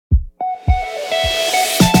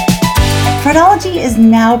Fraudology is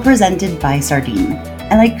now presented by Sardine,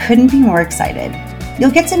 and I couldn't be more excited.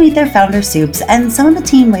 You'll get to meet their founder, Soups, and some of the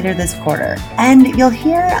team later this quarter, and you'll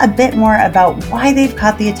hear a bit more about why they've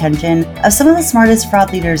caught the attention of some of the smartest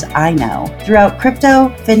fraud leaders I know throughout crypto,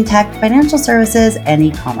 fintech, financial services, and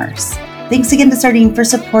e-commerce. Thanks again to Sardine for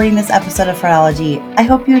supporting this episode of Fraudology. I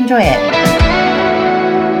hope you enjoy it.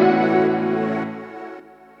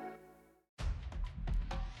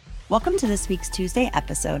 Welcome to this week's Tuesday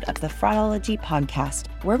episode of the Fraudology podcast,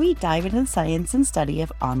 where we dive into the science and study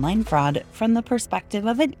of online fraud from the perspective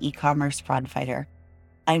of an e-commerce fraud fighter.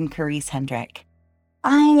 I'm Carice Hendrick.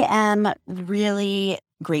 I am really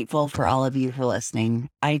grateful for all of you for listening.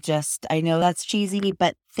 I know that's cheesy,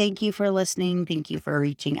 but thank you for listening. Thank you for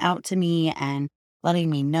reaching out to me and letting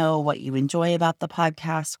me know what you enjoy about the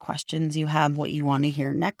podcast, questions you have, what you want to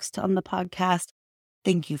hear next on the podcast.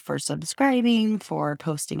 Thank you for subscribing, for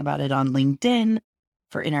posting about it on LinkedIn,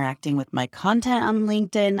 for interacting with my content on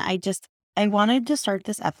LinkedIn. I wanted to start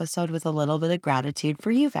this episode with a little bit of gratitude for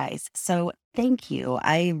you guys. So thank you.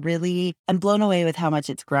 I really am blown away with how much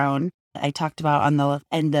it's grown. I talked about on the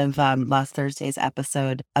end of last Thursday's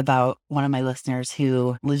episode about one of my listeners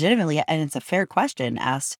who legitimately, and it's a fair question,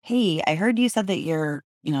 asked, "Hey, I heard you said that your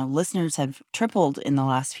listeners have tripled in the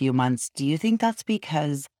last few months. Do you think that's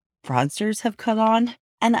because fraudsters have caught on?"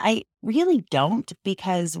 And I really don't,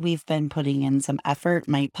 because we've been putting in some effort.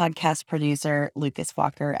 My podcast producer, Lucas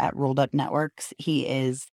Walker at Rolled Up Networks, he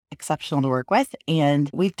is exceptional to work with.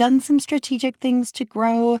 And we've done some strategic things to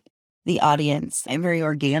grow the audience very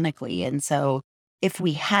organically. And so if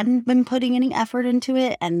we hadn't been putting any effort into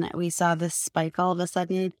it and we saw this spike all of a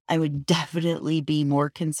sudden, I would definitely be more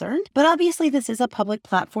concerned. But obviously, this is a public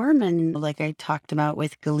platform. And like I talked about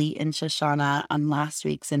with Galit and Shoshana on last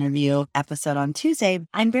week's interview episode on Tuesday,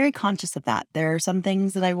 I'm very conscious of that. There are some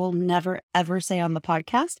things that I will never, ever say on the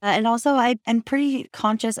podcast. And also, I am pretty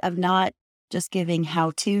conscious of not just giving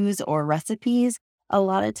how-tos or recipes. A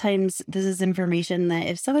lot of times, this is information that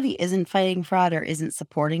if somebody isn't fighting fraud or isn't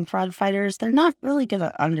supporting fraud fighters, they're not really going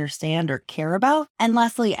to understand or care about. And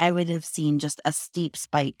lastly, I would have seen just a steep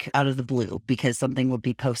spike out of the blue because something would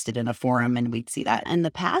be posted in a forum and we'd see that in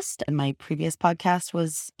the past. And my previous podcast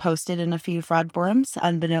was posted in a few fraud forums,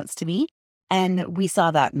 unbeknownst to me. And we saw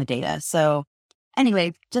that in the data. So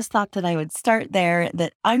anyway, just thought that I would start there,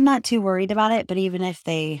 that I'm not too worried about it, but even if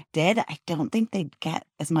they did, I don't think they'd get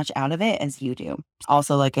as much out of it as you do.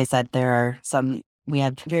 Also, like I said, we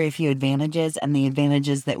have very few advantages, and the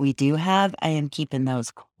advantages that we do have, I am keeping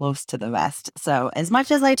those close to the vest. So as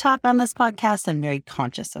much as I talk on this podcast, I'm very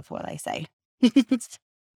conscious of what I say.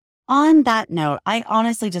 On that note, I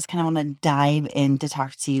honestly just kind of want to dive in to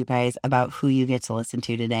talk to you guys about who you get to listen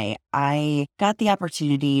to today. I got the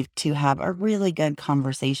opportunity to have a really good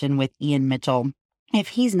conversation with Ian Mitchell. If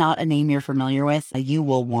he's not a name you're familiar with, you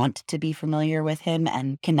will want to be familiar with him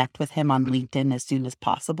and connect with him on LinkedIn as soon as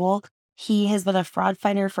possible. He has been a fraud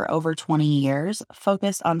fighter for over 20 years,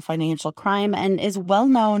 focused on financial crime, and is well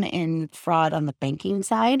known in fraud on the banking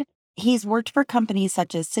side. He's worked for companies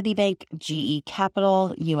such as Citibank, GE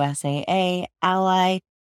Capital, USAA, Ally,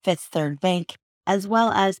 Fifth Third Bank, as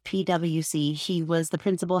well as PwC. He was the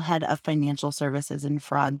principal head of financial services and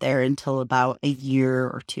fraud there until about a year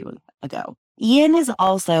or two ago. Ian is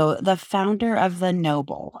also the founder of The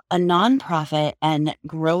Noble, a nonprofit and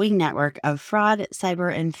growing network of fraud,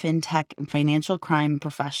 cyber, and fintech and financial crime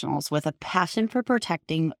professionals with a passion for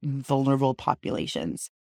protecting vulnerable populations.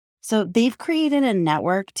 So they've created a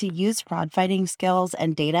network to use fraud fighting skills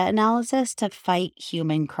and data analysis to fight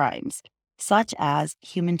human crimes, such as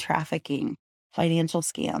human trafficking, financial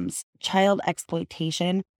scams, child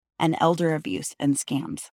exploitation, and elder abuse and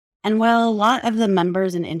scams. And while a lot of the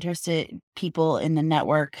members and interested people in the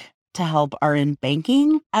network to help are in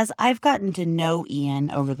banking, as I've gotten to know Ian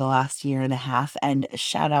over the last year and a half, and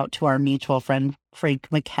shout out to our mutual friend Frank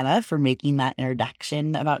McKenna for making that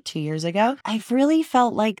introduction about 2 years ago, I've really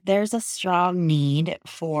felt like there's a strong need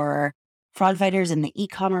for fraud fighters in the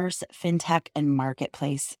e-commerce, fintech, and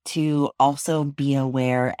marketplace to also be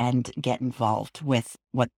aware and get involved with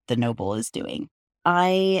what The Noble is doing.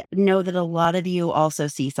 I know that a lot of you also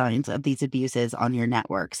see signs of these abuses on your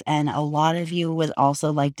networks, and a lot of you would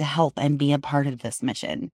also like to help and be a part of this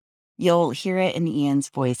mission. You'll hear it in Ian's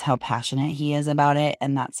voice how passionate he is about it,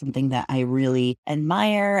 and that's something that I really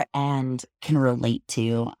admire and can relate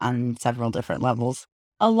to on several different levels.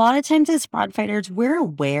 A lot of times as fraud fighters, we're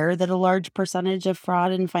aware that a large percentage of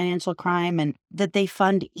fraud and financial crime and that they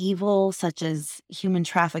fund evil such as human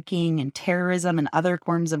trafficking and terrorism and other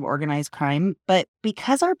forms of organized crime. But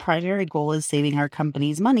because our primary goal is saving our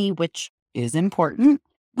company's money, which is important,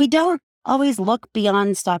 we don't always look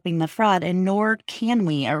beyond stopping the fraud, and nor can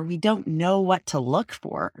we, or we don't know what to look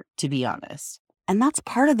for, to be honest. And that's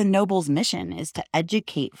part of the Noble's mission, is to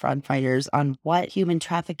educate fraud fighters on what human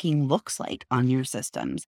trafficking looks like on your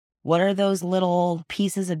systems. What are those little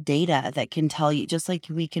pieces of data that can tell you, just like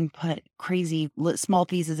we can put crazy small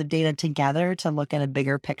pieces of data together to look at a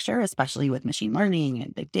bigger picture, especially with machine learning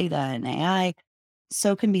and big data and AI,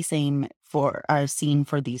 so can be seen for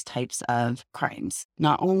these types of crimes,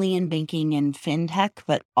 not only in banking and fintech,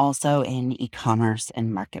 but also in e-commerce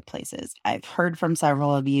and marketplaces. I've heard from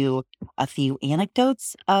several of you a few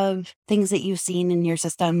anecdotes of things that you've seen in your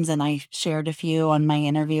systems, and I shared a few on my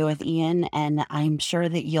interview with Ian, and I'm sure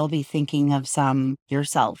that you'll be thinking of some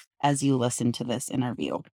yourself as you listen to this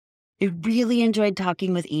interview. I really enjoyed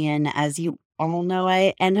talking with Ian. As you all know,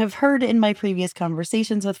 and have heard in my previous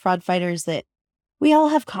conversations with fraud fighters, that we all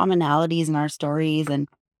have commonalities in our stories and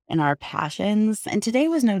our passions. And today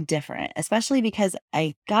was no different, especially because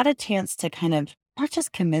I got a chance to kind of not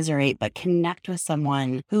just commiserate, but connect with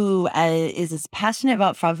someone who is as passionate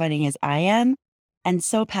about fraud fighting as I am. And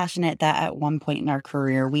so passionate that at one point in our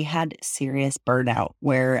career, we had serious burnout,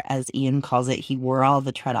 where, as Ian calls it, he wore all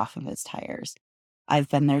the tread off of his tires. I've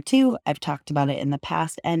been there too. I've talked about it in the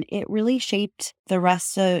past, and it really shaped the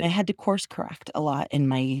rest of I had to course correct a lot in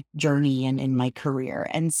my journey and in my career,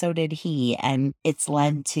 and so did he. And it's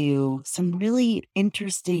led to some really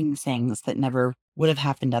interesting things that never would have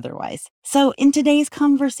happened otherwise. So, in today's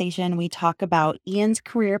conversation, we talk about Ian's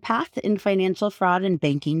career path in financial fraud and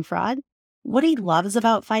banking fraud, what he loves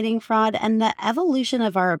about fighting fraud, and the evolution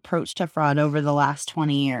of our approach to fraud over the last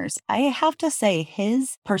 20 years. I have to say,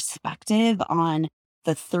 his perspective on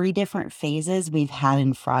the three different phases we've had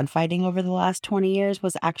in fraud fighting over the last 20 years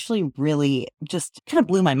was actually really just kind of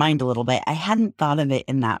blew my mind a little bit. I hadn't thought of it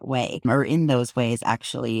in that way, or in those ways,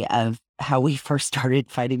 actually, of how we first started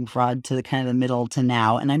fighting fraud to the kind of the middle to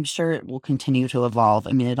now. And I'm sure it will continue to evolve.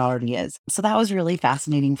 I mean, it already is. So that was really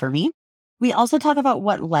fascinating for me. We also talk about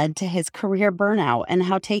what led to his career burnout and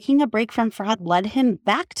how taking a break from fraud led him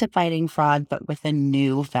back to fighting fraud, but with a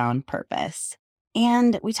newfound purpose.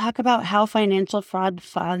 And we talk about how financial fraud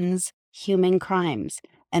funds human crimes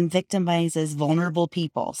and victimizes vulnerable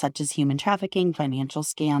people, such as human trafficking, financial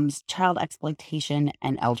scams, child exploitation,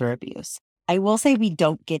 and elder abuse. I will say we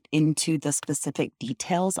don't get into the specific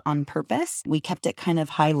details on purpose. We kept it kind of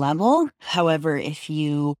high level. However, if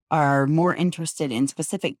you are more interested in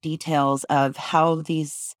specific details of how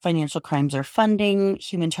these financial crimes are funding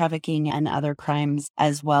human trafficking and other crimes,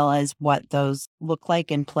 as well as what those look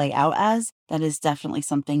like and play out as, that is definitely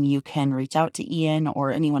something you can reach out to Ian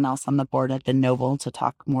or anyone else on the board at the Noble to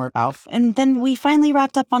talk more about. And then we finally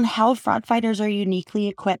wrapped up on how fraud fighters are uniquely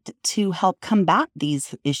equipped to help combat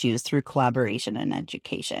these issues through collaboration and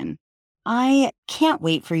education. I can't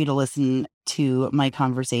wait for you to listen to my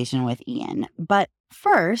conversation with Ian. But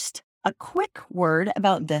first, a quick word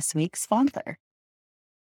about this week's sponsor.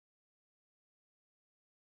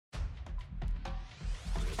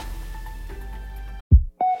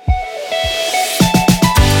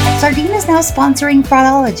 Sardine is now sponsoring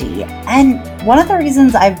Fraudology, and one of the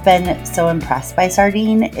reasons I've been so impressed by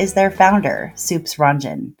Sardine is their founder, Soups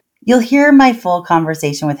Ranjan. You'll hear my full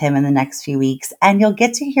conversation with him in the next few weeks, and you'll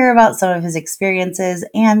get to hear about some of his experiences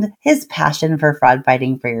and his passion for fraud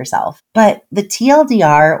fighting for yourself. But the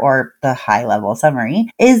TLDR, or the high-level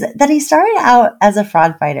summary, is that he started out as a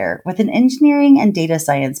fraud fighter with an engineering and data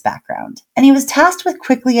science background, and he was tasked with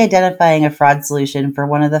quickly identifying a fraud solution for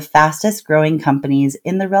one of the fastest-growing companies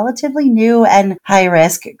in the relatively new and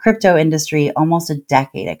high-risk crypto industry almost a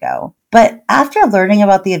decade ago. But after learning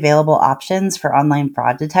about the available options for online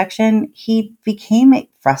fraud detection, he became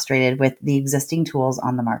frustrated with the existing tools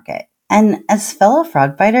on the market. And as fellow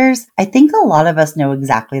fraud fighters, I think a lot of us know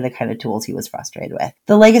exactly the kind of tools he was frustrated with.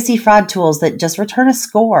 The legacy fraud tools that just return a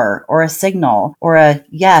score or a signal or a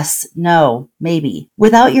yes, no, maybe,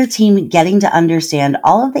 without your team getting to understand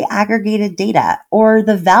all of the aggregated data or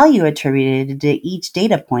the value attributed to each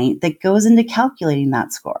data point that goes into calculating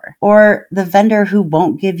that score. Or the vendor who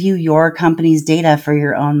won't give you your company's data for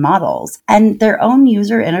your own models. And their own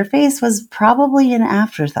user interface was probably an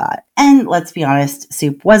afterthought. And let's be honest,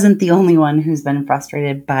 Soup wasn't the only one who's been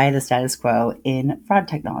frustrated by the status quo in fraud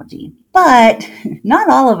technology. But not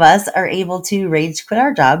all of us are able to rage quit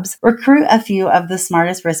our jobs, recruit a few of the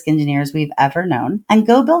smartest risk engineers we've ever known, and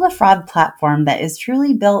go build a fraud platform that is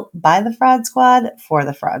truly built by the fraud squad for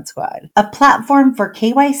the fraud squad. A platform for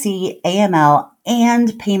KYC, AML,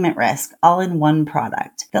 and payment risk all in one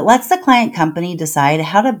product that lets the client company decide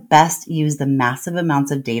how to best use the massive amounts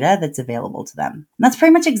of data that's available to them. And that's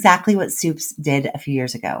pretty much exactly what Soups did a few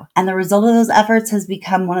years ago. And the result of those efforts has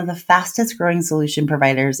become one of the fastest growing solution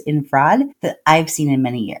providers in fraud that I've seen in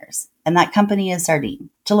many years. And that company is Sardine.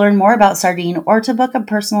 To learn more about Sardine or to book a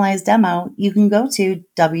personalized demo, you can go to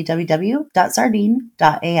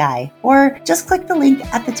www.sardine.ai or just click the link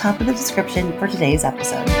at the top of the description for today's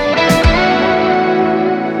episode.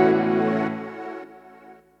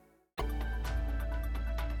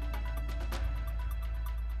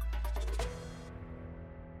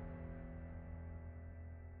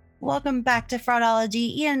 Welcome back to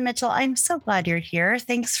Fraudology. Ian Mitchell, I'm so glad you're here.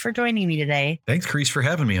 Thanks for joining me today. Thanks, Chris, for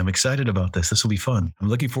having me. I'm excited about this. This will be fun. I'm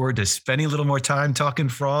looking forward to spending a little more time talking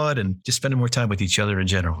fraud and just spending more time with each other in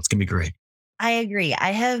general. It's going to be great. I agree.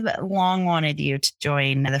 I have long wanted you to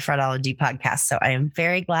join the Fraudology podcast, so I am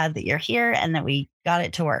very glad that you're here and that we got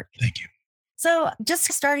it to work. Thank you. So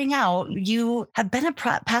just starting out, you have been a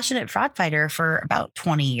passionate fraud fighter for about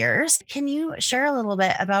 20 years. Can you share a little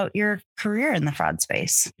bit about your career in the fraud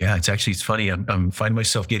space? Yeah, it's funny. I'm finding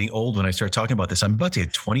myself getting old when I start talking about this. I'm about to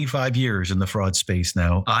hit 25 years in the fraud space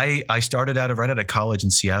now. I started right out of college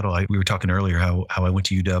in Seattle. We were talking earlier how I went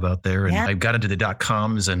to UW out there, and I got into the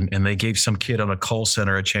 .coms, and they gave some kid on a call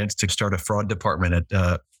center a chance to start a fraud department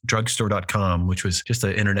at drugstore.com, which was just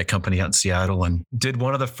an internet company out in Seattle, and did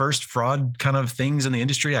one of the first fraud kind of things in the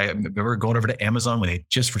industry. I remember going over to Amazon when they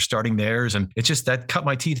just were starting theirs, and it just, that cut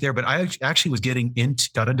my teeth there. But I actually was got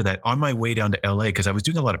into that on my way down to LA because I was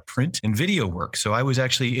doing a lot of print and video work. So I was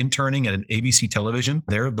actually interning at an ABC television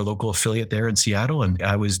there, the local affiliate there in Seattle. And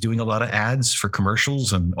I was doing a lot of ads for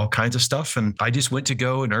commercials and all kinds of stuff. And I just went to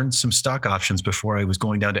go and earn some stock options before I was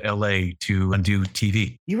going down to LA to do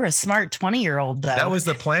TV. You were a smart 20-year-old though. That was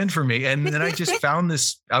the plan for me. And then I just found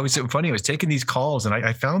this, I was taking these calls and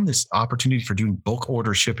I found this opportunity for doing bulk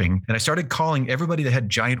order shipping. And I started calling everybody that had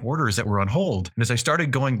giant orders that were on hold. And as I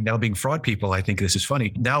started going, now being fraud people, I think this is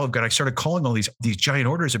funny. Now I started calling all these giant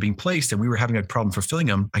orders are being placed and we were having a problem fulfilling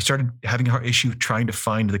them. I started having an issue trying to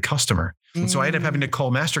find the customer. And so I ended up having to call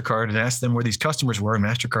MasterCard and ask them where these customers were. And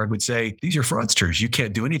MasterCard would say, these are fraudsters. You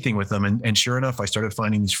can't do anything with them. And sure enough, I started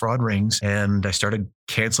finding these fraud rings and I started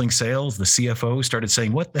canceling sales. The CFO started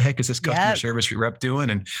saying, what the heck is this customer service rep doing?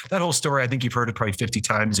 And that whole story, I think you've heard it probably 50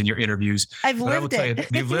 times in your interviews. I've lived it. Tell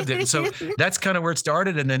you've lived it. And so that's kind of where it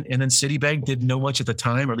started. And then Citibank didn't know much at the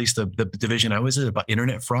time, or at least the division I was in, about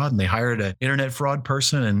internet fraud. And they hired an internet fraud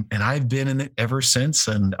person. And I've been in it ever since.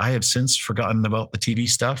 And I have since forgotten about the TV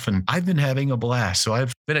stuff. And I've been having a blast. So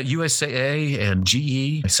I've been at USAA and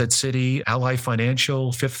GE, Said City, Ally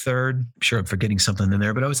Financial, Fifth Third. I'm sure I'm forgetting something in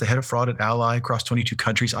there, but I was the head of fraud at Ally across 22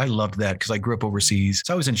 countries. I loved that because I grew up overseas.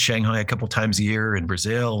 So I was in Shanghai a couple times a year, in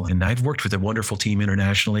Brazil, and I've worked with a wonderful team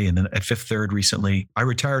internationally. And then at Fifth Third recently, I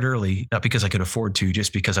retired early, not because I could afford to,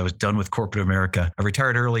 just because I was done with corporate America. I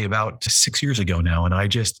retired early about 6 years ago now, and I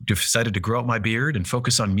just decided to grow out my beard and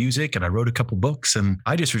focus on music. And I wrote a couple books, and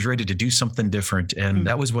I just was ready to do something different. And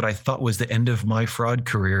that was what I thought was the end of my fraud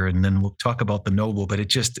career. And then we'll talk about the noble, but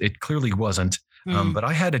it clearly wasn't. But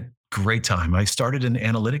I had a great time. I started in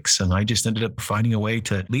analytics and I just ended up finding a way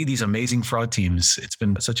to lead these amazing fraud teams. It's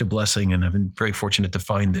been such a blessing and I've been very fortunate to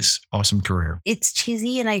find this awesome career. It's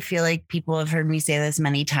cheesy and I feel like people have heard me say this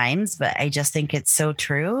many times, but I just think it's so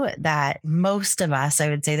true that most of us, I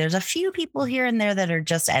would say there's a few people here and there that are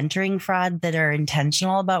just entering fraud that are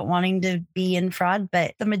intentional about wanting to be in fraud.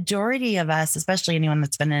 But the majority of us, especially anyone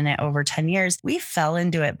that's been in it over 10 years, we fell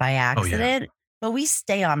into it by accident. But we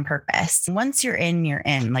stay on purpose. Once you're in, you're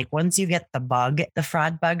in. Like once you get the bug, the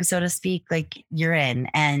fraud bug, so to speak, like you're in.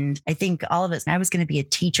 And I think all of us, I was going to be a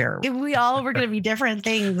teacher. We all were going to be different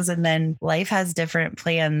things. And then life has different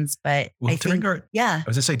plans. But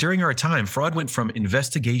during our time, fraud went from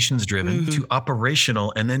investigations driven to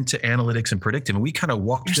operational and then to analytics and predictive. And we kind of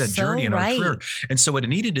walked through that journey in our career. And so what it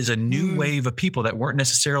needed is a new wave of people that weren't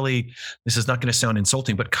necessarily, this is not going to sound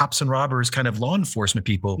insulting, but cops and robbers, kind of law enforcement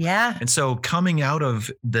people. Yeah. And so coming out of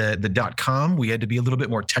the .com, we had to be a little bit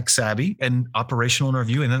more tech savvy and operational in our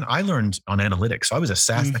view. And then I learned on analytics. So I was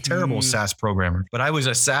a terrible SAS programmer, but I was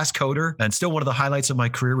a SAS coder. And still one of the highlights of my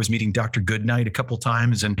career was meeting Dr. Goodnight a couple of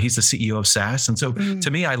times. And he's the CEO of SAS. And so to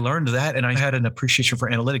me, I learned that and I had an appreciation for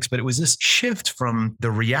analytics, but it was this shift from the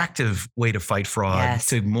reactive way to fight fraud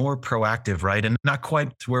to more proactive, right? And not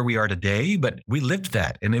quite to where we are today, but we lived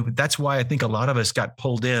that. And that's why I think a lot of us got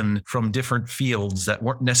pulled in from different fields that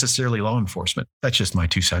weren't necessarily law enforcement. enforcement. That's just my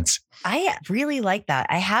 2 cents. I really like that.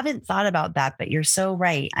 I haven't thought about that, but you're so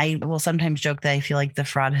right. I will sometimes joke that I feel like the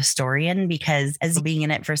fraud historian because as being in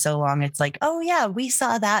it for so long, it's like, oh yeah, we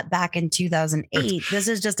saw that back in 2008. This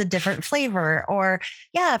is just a different flavor. Or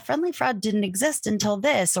yeah, friendly fraud didn't exist until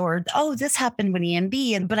this. Or, oh, this happened with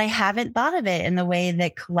EMB. But I haven't thought of it in the way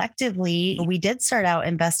that collectively we did start out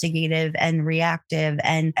investigative and reactive,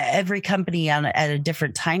 and every company at a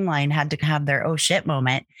different timeline had to have their oh shit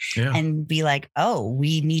moment and be like, oh,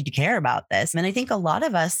 we need to care about this. And I think a lot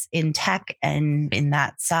of us in tech and in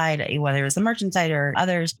that side, whether it was the merchant side or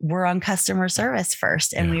others, were on customer service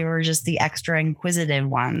first. And we were just the extra inquisitive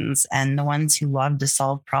ones and the ones who loved to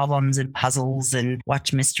solve problems and puzzles and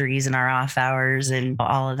watch mysteries in our off hours and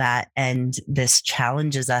all of that. And this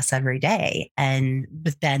challenges us every day.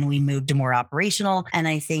 But then we moved to more operational. And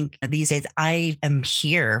I think these days I am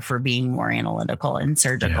here for being more analytical and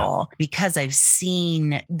surgical because I've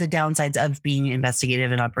seen the downsides of being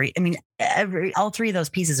investigative and operate. I mean, all three of those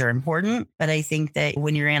pieces are important, but I think that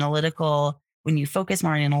when you're analytical, when you focus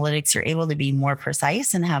more on analytics, you're able to be more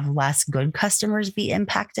precise and have less good customers be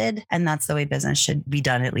impacted. And that's the way business should be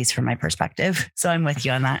done, at least from my perspective. So I'm with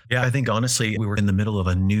you on that. Yeah, I think honestly, we were in the middle of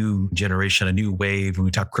a new generation, a new wave when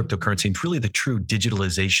we talk cryptocurrency and really the true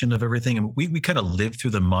digitalization of everything. And we kind of lived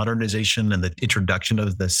through the modernization and the introduction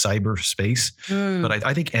of the cyberspace. But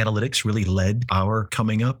I think analytics really led our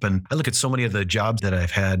coming up. And I look at so many of the jobs that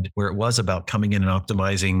I've had where it was about coming in and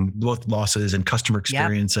optimizing both losses and customer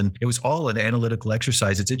experience. And it was all an analytical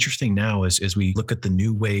exercise. It's interesting now as we look at the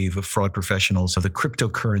new wave of fraud professionals, of the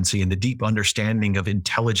cryptocurrency and the deep understanding of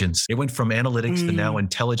intelligence. It went from analytics to now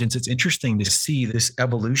intelligence. It's interesting to see this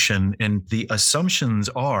evolution, and the assumptions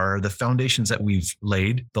are the foundations that we've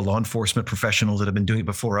laid, the law enforcement professionals that have been doing it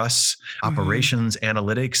before us, operations,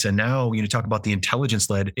 analytics, and now talk about the intelligence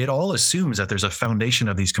led. It all assumes that there's a foundation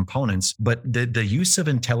of these components, but the use of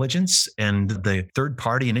intelligence and the third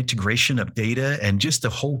party and integration of data and just the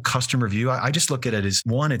whole customer view, I just look at it as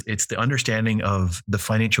one, it's the understanding of the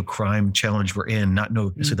financial crime challenge we're in, not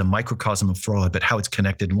necessarily the microcosm of fraud, but how it's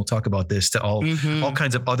connected. And we'll talk about this to all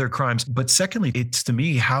kinds of other crimes. But secondly, it's to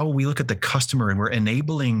me how we look at the customer and we're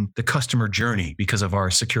enabling the customer journey because of our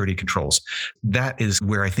security controls. That is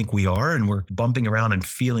where I think we are. And we're bumping around and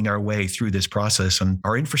feeling our way through this process. And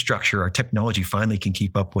our infrastructure, our technology finally can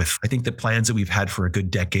keep up with, I think, the plans that we've had for a good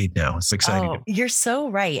decade now. It's exciting. Oh, you're so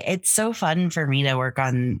right. It's so fun for me to work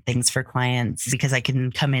on things for clients because I can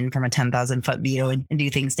come in from a 10,000 foot view and do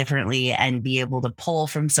things differently and be able to pull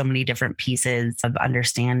from so many different pieces of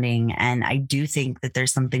understanding. And I do think that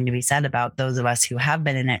there's something to be said about those of us who have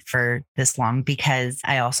been in it for this long, because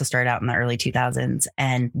I also started out in the early 2000s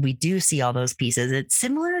and we do see all those pieces. It's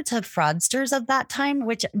similar to fraudsters of that time,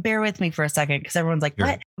 which bear with me for a second, because everyone's like,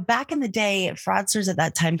 what? Back in the day, fraudsters at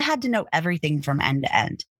that time had to know everything from end to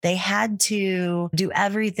end. They had to do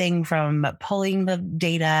everything from pulling the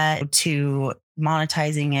data to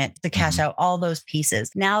monetizing it, the cash out, all those pieces.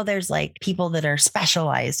 Now there's like people that are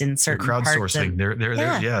specialized in certain crowdsourcing.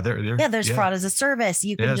 There's fraud as a service.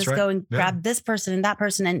 You can just go and grab this person and that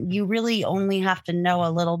person, and you really only have to know a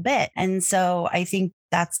little bit. And so I think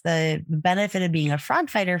that's the benefit of being a fraud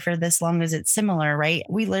fighter for this long, as it's similar, right?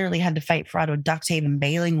 We literally had to fight fraud with duct tape and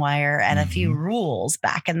baling wire and a few rules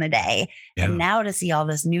back in the day. Yeah. And now to see all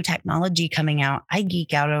this new technology coming out, I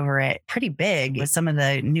geek out over it pretty big with some of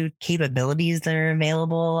the new capabilities that are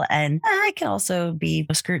available. And I can also be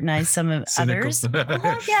scrutinize some of others. I've got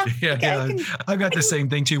the same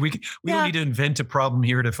thing too. We don't need to invent a problem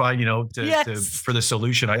here to find, for the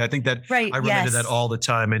solution. I think that I run into that all the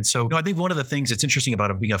time. And so I think one of the things that's interesting about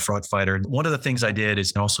being a fraud fighter, one of the things I did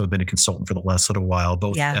is also been a consultant for the last little while,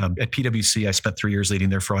 both at PwC. I spent 3 years leading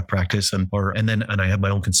their fraud practice, and I have my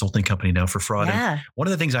own consulting company now for fraud. Yeah. And one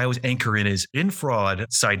of the things I always anchor is in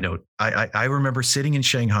fraud. Side note, I remember sitting in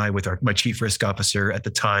Shanghai with my chief risk officer at the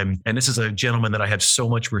time, and this is a gentleman that I have so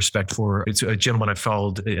much respect for. It's a gentleman I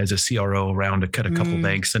followed as a CRO around a couple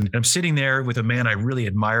banks, and I'm sitting there with a man I really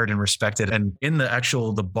admired and respected. And in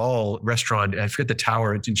the Ball restaurant, I forget the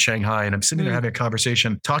tower, it's in Shanghai, and I'm sitting there having a conversation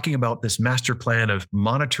talking about this master plan of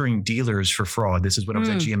monitoring dealers for fraud. This is when I was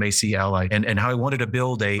at GMAC Ally, and how I wanted to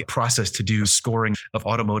build a process to do scoring of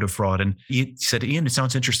automotive fraud. And he said, Ian, it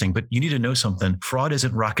sounds interesting, but you need to know something. Fraud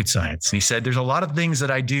isn't rocket science. And he said, there's a lot of things that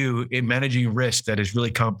I do in managing risk that is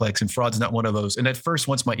really complex, and fraud's not one of those. And at first,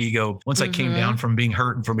 once I came down from being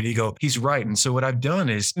hurt and from an ego, he's right. And so what I've done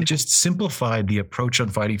is just simplified the approach on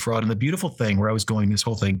fighting fraud. And the beautiful thing where I was going, this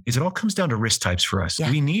whole thing, is it all comes down to risk types for us. Yeah.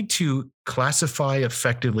 We need to classify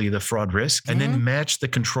effectively the fraud risk, and then match the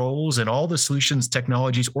controls and all the solutions,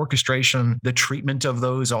 technologies, orchestration, the treatment of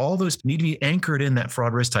those, all those need to be anchored in that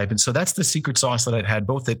fraud risk type. And so that's the secret sauce that I'd had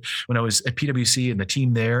both when I was at PwC and the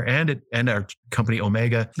team there and our company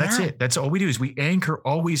Omega. That's it. That's all we do is we anchor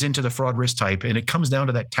always into the fraud risk type. And it comes down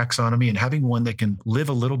to that taxonomy and having one that can live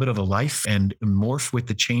a little bit of a life and morph with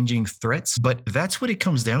the changing threats. But that's what it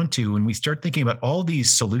comes down to. When we start thinking about all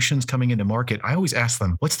these solutions coming into market, I always ask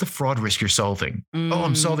them, what's the fraud risk you're solving? Oh,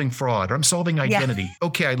 I'm solving fraud, or I'm solving identity. Yeah.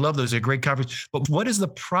 Okay, I love those. They're great conference. But what is the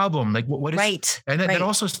problem? Like what is right? And then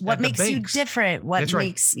also what makes you different? What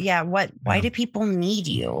makes why do people need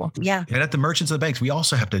you? Yeah. And at the merchants of the banks, we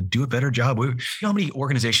also have to do a better job. You know how many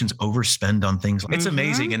organizations overspend on things? It's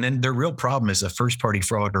amazing. And then their real problem is a first party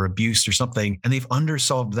fraud or abuse or something. And they've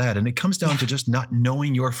undersolved that. And it comes down to just not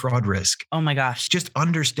knowing your fraud risk. Oh my gosh. Just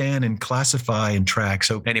understand and classify and track.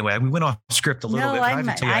 So anyway, we went off script a little bit.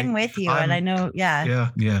 I'm with you. And I know,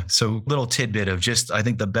 yeah. So little tidbit of just, I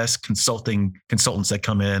think the best consultants that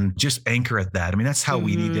come in, just anchor at that. I mean, that's how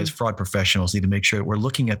we need as fraud professionals need to make sure that we're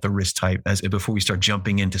looking at the risk type before we start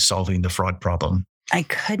jumping into solving the fraud problem. I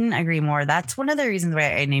couldn't agree more. That's one of the reasons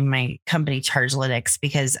why I named my company Chargelytics,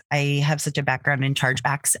 because I have such a background in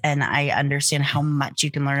chargebacks and I understand how much you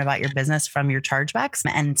can learn about your business from your chargebacks.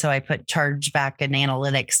 And so I put chargeback and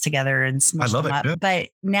analytics together and smushed them up. Yeah. But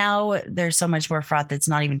now there's so much more fraud that's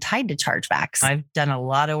not even tied to chargebacks. I've done a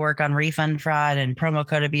lot of work on refund fraud and promo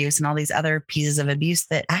code abuse and all these other pieces of abuse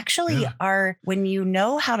that actually are, when you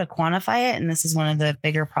know how to quantify it, and this is one of the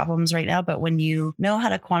bigger problems right now, but when you know how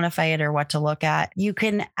to quantify it or what to look at, you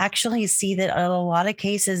can actually see that in a lot of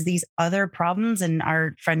cases, these other problems, and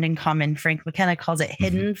our friend in common, Frank McKenna, calls it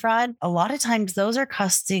hidden fraud. A lot of times those are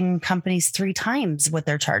costing companies 3 times what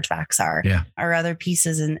their chargebacks are, or other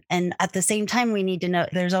pieces. And at the same time, we need to know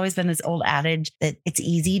there's always been this old adage that it's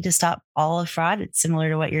easy to stop all of fraud. It's similar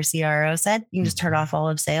to what your CRO said. You can just turn off all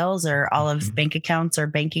of sales or all of bank accounts or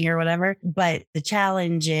banking or whatever. But the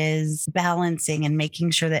challenge is balancing and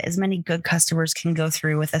making sure that as many good customers can go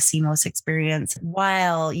through with a seamless experience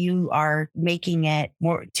while you are making it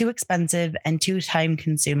more too expensive and too time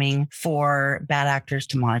consuming for bad actors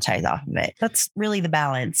to monetize off of it. That's really the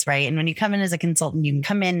balance, right? And when you come in as a consultant, you can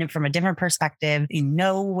come in from a different perspective. You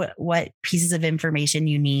know what pieces of information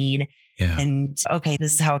you need. Yeah. And okay,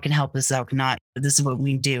 this is how it can help. This is how it cannot. This is what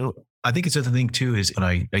we do. I think it's the other thing too is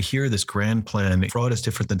when I hear this grand plan, fraud is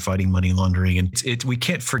different than fighting money laundering. And we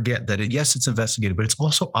can't forget that yes, it's investigative, but it's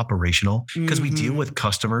also operational because we deal with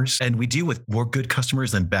customers and we deal with more good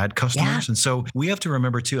customers than bad customers. Yeah. And so we have to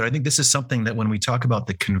remember too, and I think this is something that when we talk about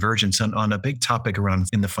the convergence on a big topic around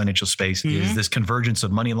in the financial space is this convergence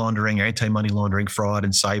of money laundering, anti-money laundering, fraud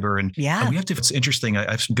and cyber. And we have to, it's interesting. I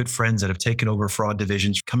have some good friends that have taken over fraud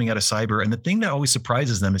divisions coming out of cyber. And the thing that always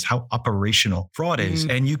surprises them is how operational fraud is.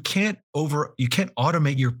 And you can't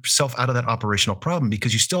automate yourself out of that operational problem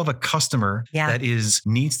because you still have a customer that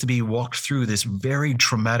needs to be walked through this very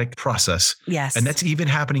traumatic process. Yes. And that's even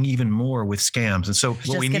happening even more with scams. And so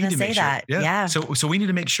what we need to make sure, so we need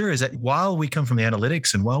to make sure is that while we come from the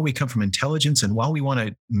analytics and while we come from intelligence and while we want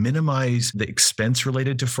to minimize the expense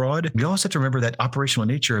related to fraud, we also have to remember that operational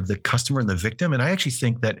nature of the customer and the victim. And I actually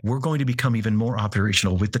think that we're going to become even more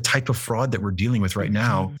operational with the type of fraud that we're dealing with right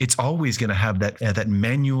now. It's always going to have that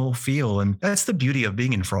manual feel. And that's the beauty of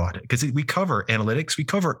being in fraud because we cover analytics. We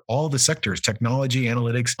cover all the sectors, technology,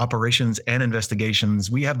 analytics, operations, and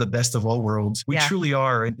investigations. We have the best of all worlds. We truly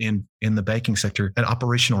are in the banking sector, an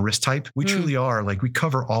operational risk type. We truly are we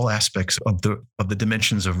cover all aspects of the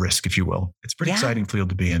dimensions of risk, if you will. It's a pretty exciting field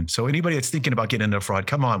to be in. So anybody that's thinking about getting into fraud,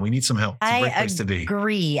 come on, we need some help. It's a great place to be. I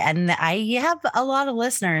agree. And I have a lot of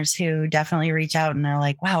listeners who definitely reach out and they're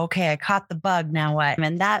like, wow, okay, I caught the bug. Now what?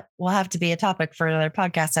 And that will have to be a topic for another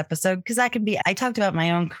podcast episode because I talked about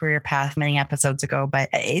my own career path many episodes ago, but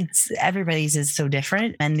everybody's is so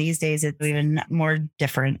different. And these days it's even more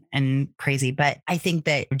different and crazy. But I think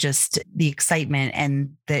that just the excitement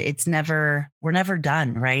and that we're never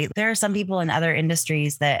done, right? There are some people in other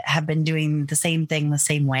industries that have been doing the same thing the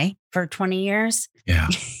same way for 20 years. Yeah.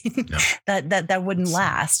 that wouldn't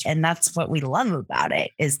last. And that's what we love about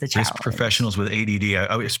it is the challenge. Risk professionals with ADD.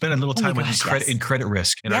 I spent a little time in credit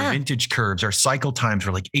risk and our vintage curves, our cycle times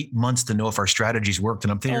were like 8 months to know if our strategies worked.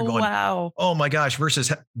 And I'm thinking wow. Oh my gosh,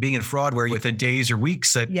 versus being in fraud where within days or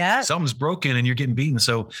weeks that something's broken and you're getting beaten.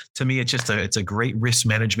 So to me, it's a great risk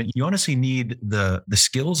management. You honestly need the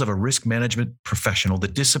skills of a risk management professional, the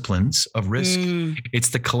disciplines of risk. It's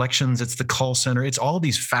the collections, it's the call center. It's all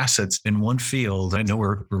these facets in one field. I know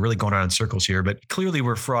we're really going around in circles here, but clearly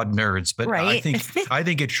we're fraud nerds. But I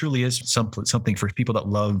think it truly is something for people that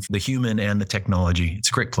love the human and the technology. It's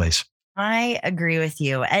a great place. I agree with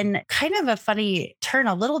you. And kind of a funny turn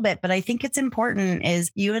a little bit, but I think it's important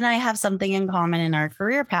is you and I have something in common in our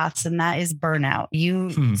career paths, and that is burnout.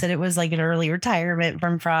 You said it was like an early retirement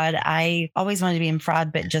from fraud. I always wanted to be in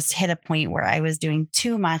fraud, but just hit a point where I was doing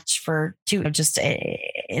too much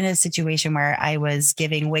in a situation where I was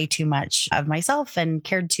giving way too much of myself and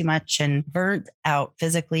cared too much and burnt out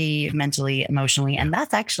physically, mentally, emotionally. And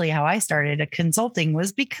that's actually how I started consulting,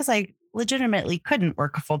 was because I legitimately couldn't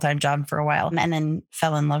work a full-time job for a while and then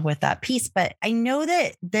fell in love with that piece. But I know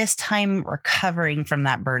that this time recovering from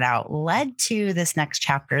that burnout led to this next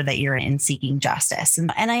chapter that you're in, Seeking Justice.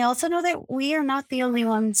 And I also know that we are not the only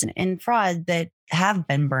ones in fraud that have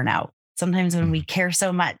been burnout. Sometimes when we care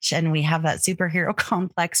so much and we have that superhero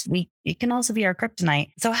complex, it can also be our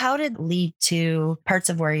kryptonite. So how did it lead to parts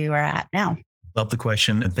of where you are at now? Love the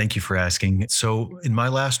question, and thank you for asking. So in my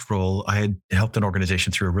last role, I had helped an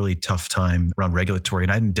organization through a really tough time around regulatory,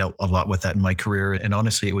 and I hadn't dealt a lot with that in my career. And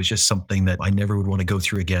honestly, it was just something that I never would want to go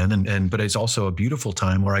through again. But it's also a beautiful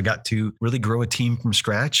time where I got to really grow a team from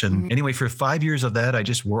scratch. And anyway, for 5 years of that, I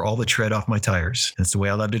just wore all the tread off my tires. That's the way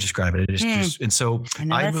I love to describe it. And so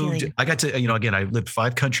I moved. Feeling. I got to, again, I lived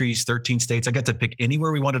 5 countries, 13 states. I got to pick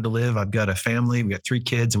anywhere we wanted to live. I've got a family. We got 3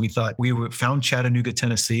 kids, and we thought found Chattanooga,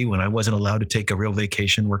 Tennessee, when I wasn't allowed to take a real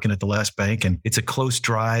vacation working at the last bank, and it's a close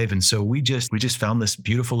drive. And so we just found this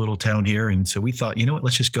beautiful little town here. And so we thought,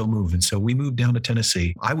 let's just go move. And so we moved down to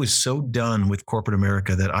Tennessee. I was so done with corporate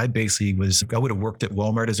America that I would have worked at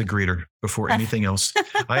Walmart as a greeter before anything else.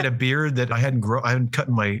 I had a beard that I hadn't cut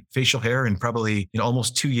my facial hair in probably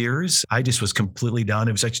almost 2 years. I just was completely done.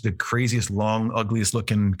 It was actually the craziest, long, ugliest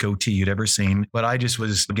looking goatee you'd ever seen. But I just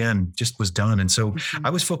was done. And so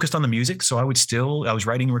I was focused on the music. So I was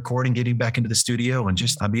writing and recording, getting back into the studio, and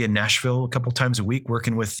I'd be in Nashville a couple times a week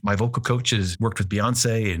working with my vocal coaches, worked with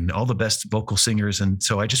Beyonce and all the best vocal singers. And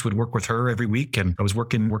so I just would work with her every week. And I was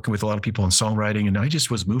working with a lot of people in songwriting, and I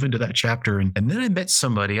just was moving to that chapter. And then I met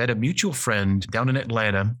somebody. I had a mutual friend down in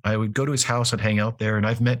Atlanta. I would go to his house and hang out there. And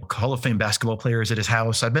I've met Hall of Fame basketball players at his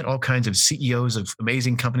house. I've met all kinds of CEOs of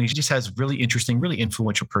amazing companies. He just has really interesting, really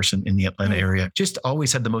influential person in the Atlanta area. Just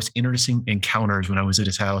always had the most interesting encounters when I was at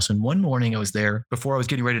his house. And one morning I was there before I was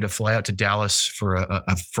getting ready to fly out to Dallas for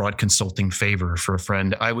a fraud consulting favor for a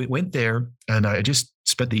friend. I went there and I just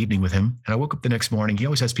spent the evening with him. And I woke up the next morning. He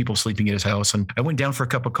always has people sleeping at his house. And I went down for a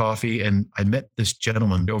cup of coffee and I met this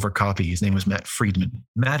gentleman over coffee. His name was Matt Friedman.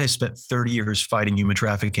 Matt has spent 30 years fighting human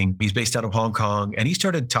trafficking. He's based out of Hong Kong. And he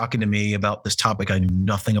started talking to me about this topic I knew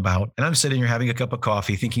nothing about. And I'm sitting here having a cup of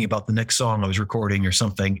coffee, thinking about the next song I was recording or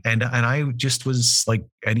something. And I just was like,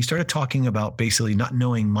 and he started talking about basically not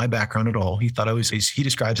knowing my background at all. He thought he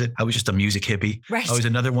describes it, I was just a music hippie. Right. I was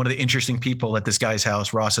another one of the interesting people at this guy's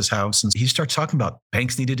house, Ross's house. And he started talking about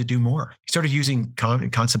banks needed to do more. He started using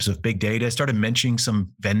concepts of big data, started mentioning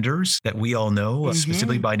some vendors that we all know,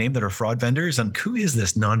 specifically by name, that are fraud vendors. And who is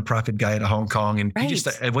this nonprofit guy out of Hong Kong? And he just,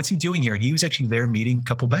 what's he doing here? And he was actually there meeting a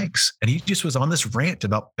couple banks. And he just was on this rant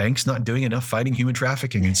about banks not doing enough fighting human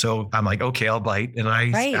trafficking. And so I'm like, okay, I'll bite. And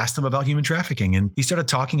I asked him about human trafficking. And he started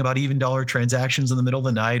talking about even dollar transactions in the middle of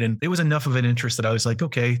the night. And it was enough of an interest that I was like,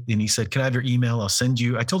 okay. And he said, can I have your email? I'll send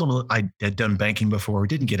you. I told him I had done banking before. We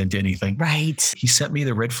didn't get into anything. Right. He sent me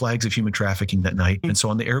the red flags of human trafficking that night. And so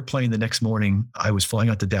on the airplane the next morning, I was flying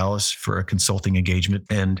out to Dallas for a consulting engagement.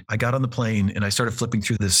 And I got on the plane and I started flipping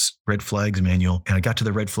through this red flags manual. And I got to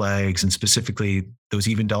the red flags, and specifically those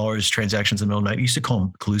even dollars transactions in the middle of the night. I used to call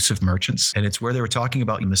them collusive merchants. And it's where they were talking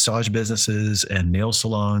about massage businesses and nail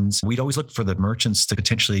salons. We'd always look for the merchants to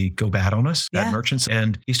potentially go bad on us, bad merchants.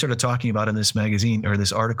 And he started talking about in this magazine or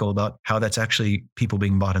this article about how that's actually people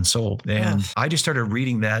being bought and sold. And I just started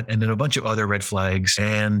reading that, and then a bunch of other red flags,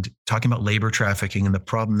 and talking about labor trafficking and the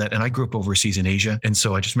problem and I grew up overseas in Asia. And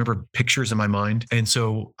so I just remember pictures in my mind. And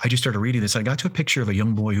so I just started reading this. I got to a picture of a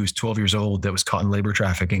young boy who was 12 years old that was caught in labor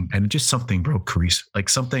trafficking, and just something broke Carice. Like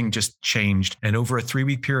something just changed. And over a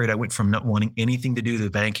 3-week period, I went from not wanting anything to do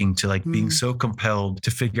with banking to like being so compelled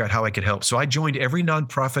to figure out how I could help. So I joined every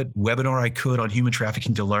nonprofit webinar I could on human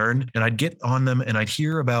trafficking to learn. And I'd get on them and I'd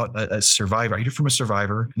hear about a survivor. I'd hear from a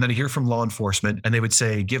survivor, and then I'd hear from law enforcement, and they would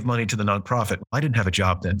say, give money to the nonprofit. I didn't have a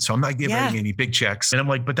job then, so I'm not giving any big checks. And I'm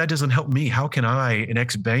like, but that doesn't help me. How can I, an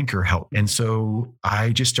ex-banker, help? And so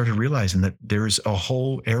I just started realizing that there's a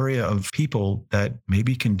whole area of people that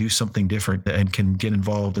maybe can do something different and can and get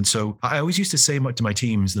involved. And so I always used to say to my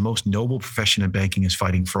teams, the most noble profession in banking is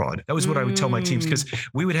fighting fraud. That was what I would tell my teams, because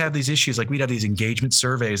we would have these issues. Like we'd have these engagement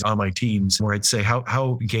surveys on my teams where I'd say,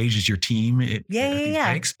 how engaged is your team at these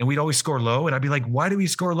banks? And we'd always score low. And I'd be like, why do we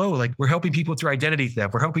score low? Like we're helping people through identity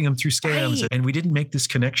theft. We're helping them through scams. Right. And we didn't make this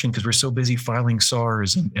connection because we're so busy filing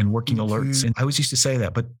SARs and working alerts. And I always used to say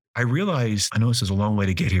that, but I realized, I know this is a long way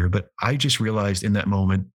to get here, but I just realized in that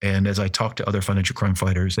moment, and as I talked to other financial crime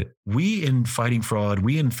fighters, that we in fighting fraud,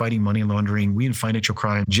 we in fighting money laundering, we in financial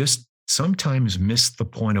crime, just sometimes miss the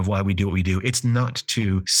point of why we do what we do. It's not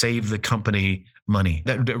to save the company money.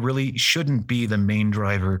 That really shouldn't be the main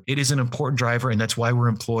driver. It is an important driver, and that's why we're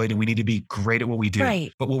employed, and we need to be great at what we do.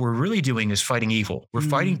 Right. But what we're really doing is fighting evil. We're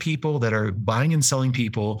fighting people that are buying and selling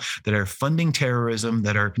people, that are funding terrorism,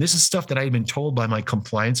 this is stuff that I had been told by my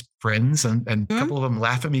compliance friends, and a couple of them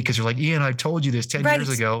laugh at me because they're like, Ian, I told you this 10 years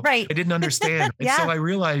ago. Right. I didn't understand. And so I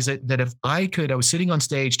realized that if I was sitting on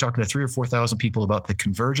stage talking to 3,000 or 4,000 people about the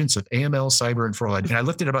convergence of AML, cyber, and fraud. And I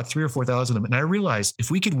looked at about 3,000 or 4,000 of them, and I realized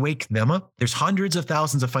if we could wake them up, there's hundreds of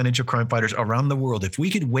thousands of financial crime fighters around the world. If we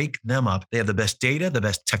could wake them up, they have the best data, the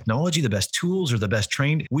best technology, the best tools, or the best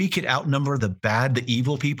trained. We could outnumber the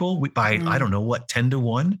evil people by, 10 to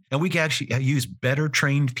 1. And we could actually use better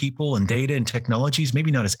trained people and data and technologies,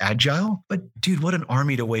 maybe not as agile, but dude, what an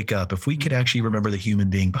army to wake up if we could actually remember the human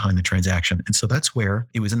being behind the transaction. And so that's where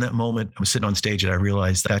it was in that moment I was sitting on stage and I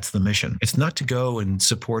realized that's the mission. It's not to go and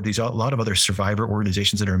support a lot of other survivor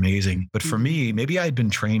organizations that are amazing. But for me, maybe I had been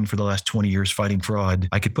trained for the last 20 years fighting fraud.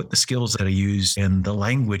 I could put the skills that I use and the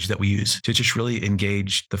language that we use to just really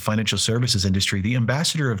engage the financial services industry. The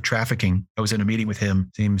ambassador of trafficking, I was in a meeting with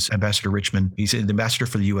him. His name's Ambassador Richmond. He's the ambassador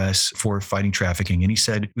for the US for fighting trafficking. And he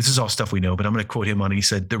said, this is all stuff we know, but I'm going to quote him on it. He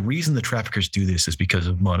said, the reason the traffickers do this is because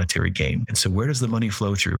of monetary gain. And so where does the money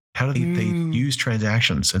flow through? How do they use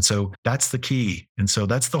transactions? And so that's the key. And so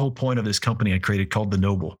that's the whole point of this company I created called The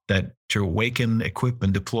Noble, that to awaken, equip,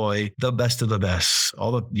 and deploy the best of the best.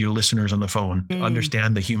 All of your listeners on the phone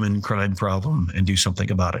understand the human crime problem and do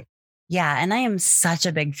something about it. Yeah. And I am such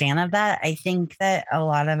a big fan of that. I think that a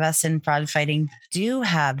lot of us in fraud fighting do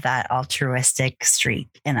have that altruistic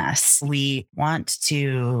streak in us. We want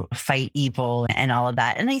to fight evil and all of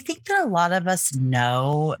that. And I think that a lot of us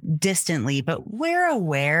know distantly, but we're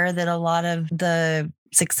aware that a lot of the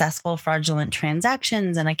successful fraudulent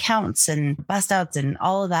transactions and accounts and bust outs and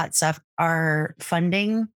all of that stuff are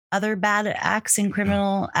funding other bad acts and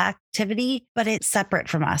criminal activity, but it's separate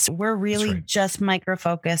from us. We're really just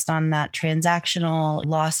micro-focused on that transactional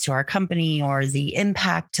loss to our company or the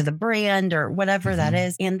impact to the brand or whatever that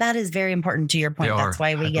is. And that is very important to your point. That's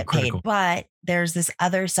why we get paid. But there's this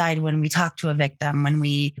other side when we talk to a victim, when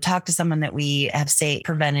we talk to someone that we have, say,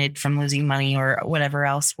 prevented from losing money or whatever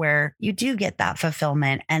else, where you do get that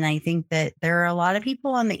fulfillment. And I think that there are a lot of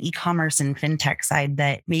people on the e-commerce and fintech side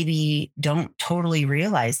that maybe don't totally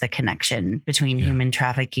realize the connection between human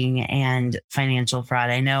trafficking and financial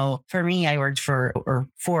fraud. I know for me, I worked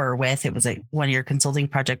it was a one-year consulting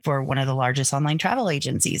project for one of the largest online travel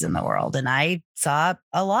agencies in the world. And I saw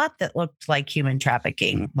a lot that looked like human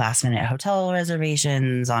trafficking, last minute hotel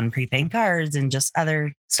reservations on prepaid cards and just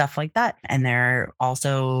other stuff like that. And there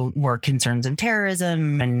also were concerns of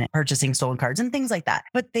terrorism and purchasing stolen cards and things like that,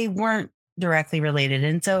 but they weren't directly related.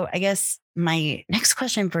 And so I guess my next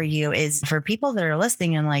question for you is for people that are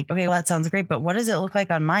listening and like, okay, well, that sounds great, but what does it look like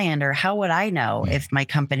on my end? Or how would I know if my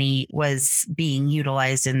company was being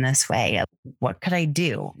utilized in this way? What could I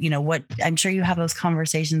do? I'm sure you have those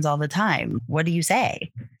conversations all the time. What do you say?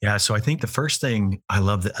 Yeah. So I think the first thing, I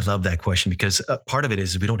love that question because part of it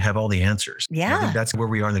is we don't have all the answers. Yeah. I think that's where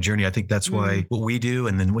we are in the journey. I think that's why what we do.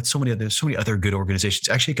 And then there's so many other good organizations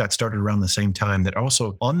actually got started around the same time that are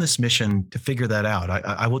also on this mission to figure that out.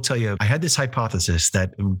 I will tell you, I had this hypothesis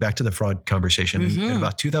that, back to the fraud conversation, in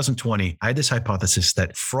about 2020, I had this hypothesis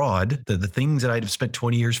that fraud, the things that I'd spent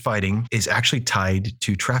 20 years fighting, is actually tied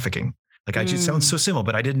to trafficking. Like it sounds so simple,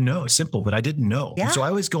 but I didn't know. Simple, but I didn't know. Yeah. So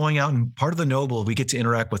I was going out, and part of the Noble, we get to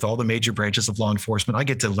interact with all the major branches of law enforcement. I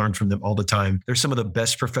get to learn from them all the time. They're some of the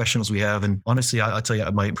best professionals we have. And honestly, I'll tell you,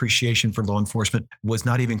 my appreciation for law enforcement was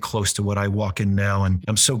not even close to what I walk in now. And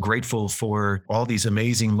I'm so grateful for all these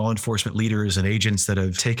amazing law enforcement leaders and agents that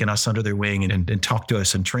have taken us under their wing and talked to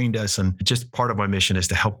us and trained us. And just part of my mission is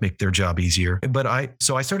to help make their job easier. But I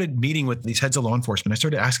started meeting with these heads of law enforcement. I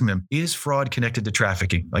started asking them, is fraud connected to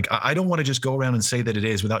trafficking? Like, I don't want to just go around and say that it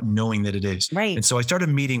is without knowing that it is. Right. And so I started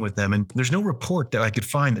meeting with them, and there's no report that I could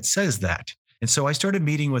find that says that. And so I started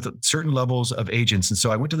meeting with certain levels of agents. And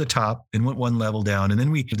so I went to the top and went one level down. And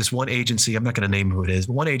then this one agency, I'm not going to name who it is,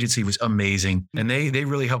 but one agency was amazing. And they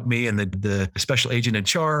really helped me. And the special agent in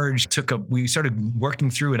charge we started working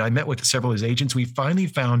through, and I met with several of his agents. We finally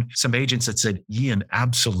found some agents that said, Ian,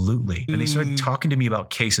 absolutely. And they started talking to me about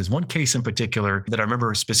cases. One case in particular that I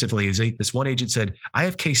remember specifically is this one agent said, I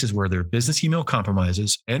have cases where there are business email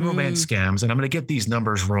compromises and romance scams. And I'm going to get these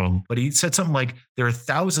numbers wrong. But he said something like there are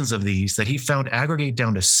thousands of these that he found aggregate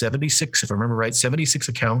down to 76, if I remember right, 76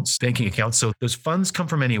 accounts, banking accounts. So those funds come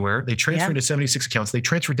from anywhere. They transfer into 76 accounts. They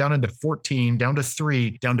transfer down into 14, down to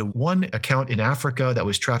 3, down to one account in Africa that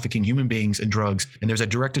was trafficking human beings and drugs. And there's a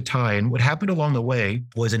direct tie. And what happened along the way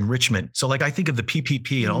was enrichment. So like I think of the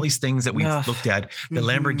PPP and all these things that we've looked at, the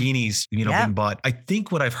Lamborghinis, being bought. I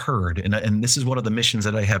think what I've heard, and this is one of the missions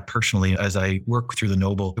that I have personally as I work through the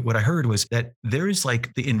Noble, what I heard was that there is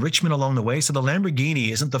like the enrichment along the way. So the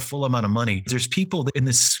Lamborghini isn't the full amount of money. There's people in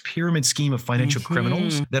this pyramid scheme of financial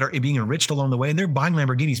criminals that are being enriched along the way, and they're buying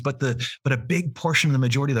Lamborghinis, but a big portion of the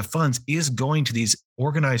majority of the funds is going to these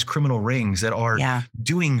organized criminal rings that are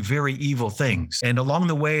doing very evil things. And along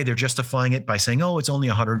the way, they're justifying it by saying, oh, it's only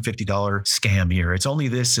 $150 scam here. It's only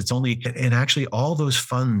this, and actually all those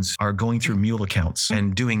funds are going through mule accounts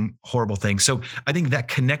and doing horrible things. So I think that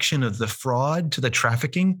connection of the fraud to the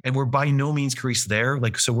trafficking, and we're by no means creased there.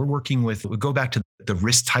 So we're working we go back to the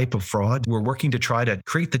risk type of fraud. We're working to try to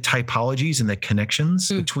create the typologies and the connections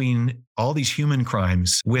between all these human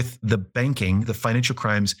crimes with the banking, the financial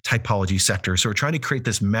crimes typology sector. So we're trying to create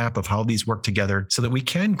this map of how these work together so that we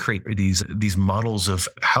can create these models of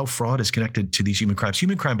how fraud is connected to these human crimes.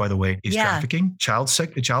 Human crime, by the way, is trafficking, child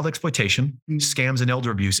exploitation, scams, and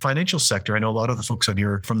elder abuse. Financial sector, I know a lot of the folks on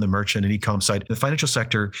here from the merchant and e-com side. The financial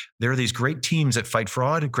sector, there are these great teams that fight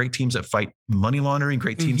fraud, great teams that fight money laundering,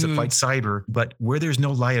 great teams that fight cyber. But where there's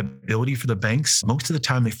no liability for the banks, most of the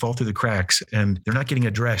time they fall through the cracks and they're not getting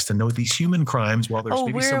addressed. And these human crimes, while there's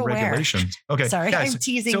maybe some regulations. Okay. Sorry, I'm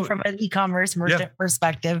teasing from an e-commerce merchant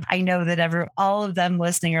perspective. I know that all of them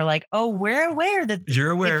listening are like, oh, we're aware that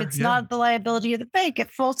you're aware. If it's not the liability of the bank,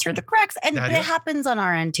 it falls through the cracks. And it happens on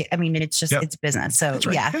our end too. I mean, it's just, it's business. So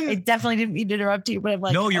it definitely didn't mean to interrupt you, but I'm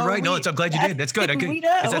like, no, you're right. No, I'm glad you did. That's good. We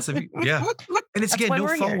know. And it's again,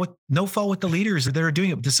 no fault with the leaders that are doing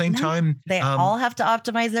it. At the same time, they all have to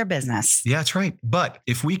optimize their business. Yeah, that's right. But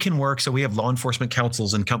if we can work, so we have law enforcement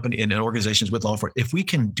councils and company and organizations with law enforcement, if we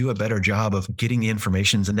can do a better job of getting the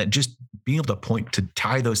information and that just being able to point to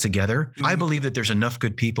tie those together, I believe that there's enough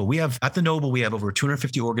good people. We have at the Noble, we have over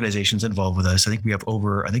 250 organizations involved with us. I think we have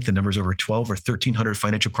the number's over 12 or 1,300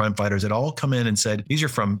 financial crime fighters that all come in and said, these are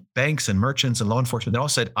from banks and merchants and law enforcement. They all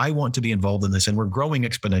said, I want to be involved in this. And we're growing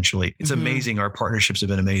exponentially. It's amazing. Our partnerships have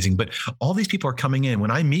been amazing. But all these people are coming in.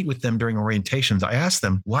 When I meet with them during orientations, I ask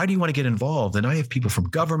them, why do you want to get involved? And I have people from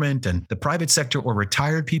government and the private sector or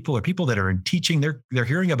retired people or people that are in teaching. They're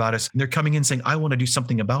hearing about us and they're coming in saying, I want to do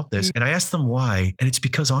something about this. And I ask them why. And it's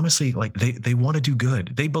because honestly, like they want to do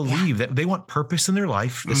good. They believe that they want purpose in their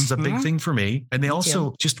life. This is a big thing for me. And they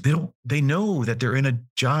also they know that they're in a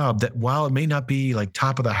job that while it may not be like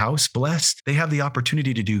top of the house blessed, they have the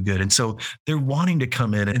opportunity to do good. And so they're wanting to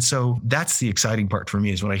come in. And so that's the exciting part for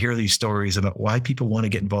me is when I hear these stories about why people want to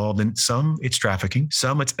get involved. And some it's trafficking,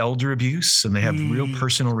 some it's elder abuse and they have real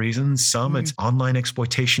personal reasons. Some it's online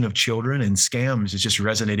exploitation of children, and scams is just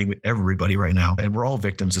resonating with everybody right now. And we're all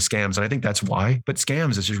victims of scams. And I think that's why, but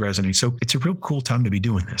scams is just resonating. So it's a real cool time to be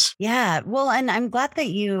doing this. Yeah. Well, and I'm glad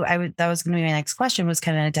that that was going to be my next question, was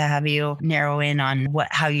kind of to have you narrow in on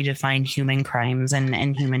how you define human crimes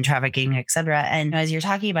and human trafficking, et cetera. And as you're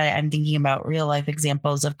talking about it, I'm thinking about real life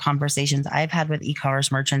examples of conversations I've had with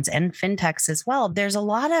e-commerce merchants and fintechs as well. There's a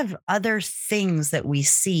lot of other things that we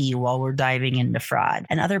see while we're diving into fraud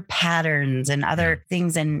and other patterns and other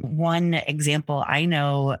things. And one example I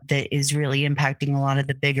know that is really impacting a lot of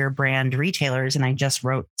the bigger brand retailers, and I just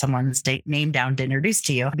wrote someone's name down to introduce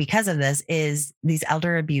to you because of this, is these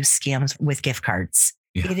elder abuse scams with gift cards.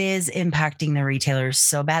 Yeah. It is impacting the retailers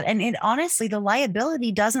so bad. And honestly, the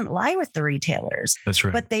liability doesn't lie with the retailers. That's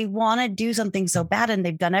right. But they want to do something so bad. And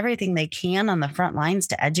they've done everything they can on the front lines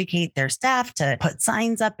to educate their staff, to put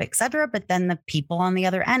signs up, et cetera. But then the people on the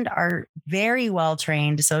other end are very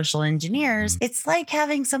well-trained social engineers. It's like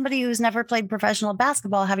having somebody who's never played professional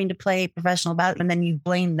basketball having to play professional basketball, and then you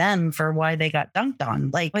blame them for why they got dunked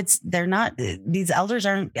on. Like these elders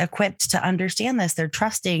aren't equipped to understand this. They're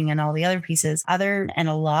trusting and all the other pieces. And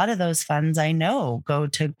a lot of those funds I know go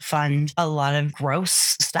to fund a lot of gross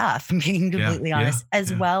stuff, being completely honest,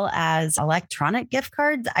 as well as electronic gift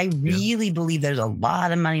cards. I really believe there's a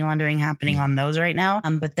lot of money laundering happening on those right now,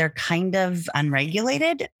 but they're kind of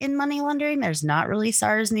unregulated in money laundering. There's not really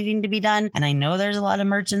SARs needing to be done. And I know there's a lot of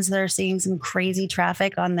merchants that are seeing some crazy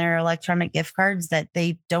traffic on their electronic gift cards that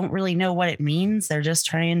they don't really know what it means. They're just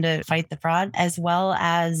trying to fight the fraud, as well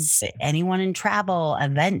as anyone in travel,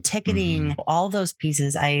 event ticketing, all those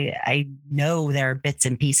pieces. I know there are bits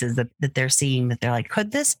and pieces that they're seeing that they're like,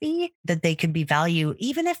 could this be that they could be value,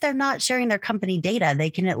 even if they're not sharing their company data, they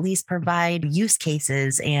can at least provide use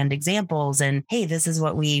cases and examples and, hey, this is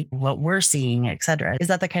what we're seeing, et cetera. Is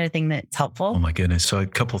that the kind of thing that's helpful? Oh my goodness. So a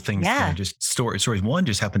couple of things, just stories. One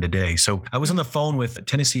just happened today. So I was on the phone with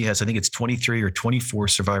Tennessee has, I think it's 23 or 24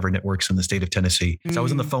 survivor networks in the state of Tennessee. So I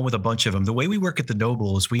was on the phone with a bunch of them. The way we work at the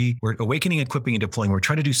Noble is we're awakening, equipping, and deploying. We're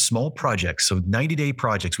trying to do small projects. So 90-day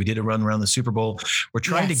projects. We did a run around the Super Bowl. We're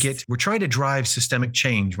trying to drive systemic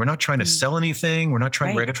change. We're not trying to sell anything. We're not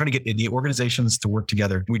trying to get the organizations to work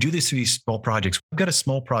together. We do this through these small projects. We've got a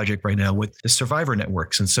small project right now with the survivor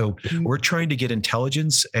networks. And so we're trying to get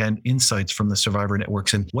intelligence and insights from the survivor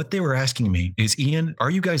networks. And what they were asking me is, Ian, are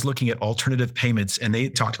you guys looking at alternative payments? And they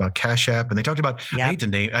talked about Cash App, and they talked about, I hate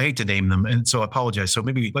to name them. And so I apologize. So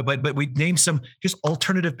maybe, but we named some just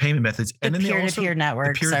alternative payment methods. And then peer-to-peer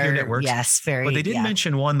networks. Peer-to-peer networks. Yes, very. But they didn't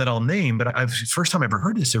mention one that I'll name, but first time I ever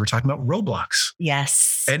heard this, they were talking about Roblox.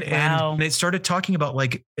 Yes. And they started talking about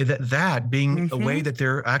like that being a way that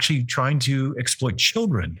they're actually trying to exploit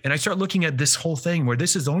children. And I start looking at this whole thing where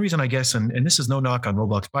this is the only reason, I guess, and this is no knock on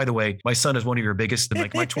Roblox. By the way, my son is one of your biggest,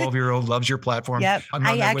 like my 12-year-old loves your platform. Yep.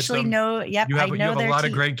 I actually know. Yep. You have a lot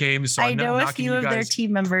of great games. So I know a few of their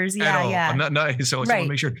team members. Yeah. I'm not so I want to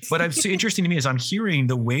make sure. But it's interesting to me is I'm hearing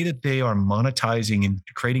the way that they are monetizing and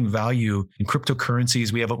creating value in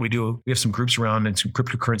cryptocurrencies. We have some groups around and some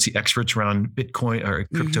cryptocurrency experts around Bitcoin or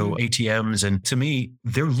crypto ATMs. And to me,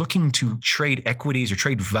 they're looking to trade equities or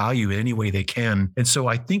trade value in any way they can. And so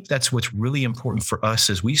I think that's what's really important for us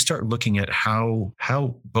as we start looking at how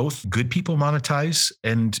both good people monetize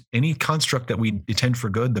and any construct that we intend for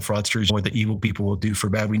good, the fraudsters or the evil people will do for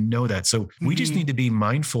bad. We know that. So we just need to be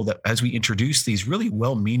mindful that as we introduce these really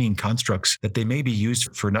well-meaning constructs that they may be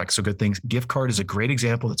used for not so good things. Gift card is a great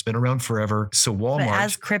example that's been around forever. So Walmart. But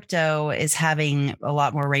as crypto is having a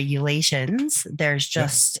lot more regulations, there's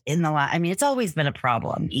just it's always been a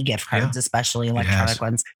problem, e-gift cards, especially electronic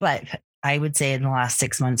ones. But I would say in the last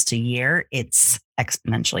 6 months to a year, it's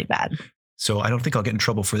exponentially bad. So I don't think I'll get in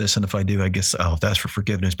trouble for this. And if I do, I guess I'll ask for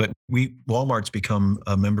forgiveness. But Walmart's become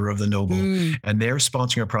a member of the Noble and they're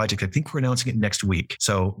sponsoring a project. I think we're announcing it next week.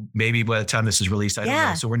 So maybe by the time this is released, I don't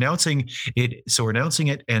know. So we're announcing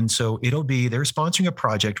it. And so they're sponsoring a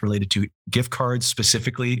project related to gift cards,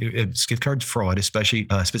 specifically gift card fraud, especially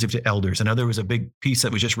specific to elders. I know there was a big piece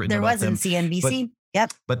that was just written about them. There was in CNBC.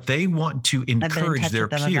 But they want to encourage their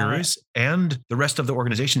peers and the rest of the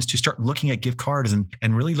organizations to start looking at gift cards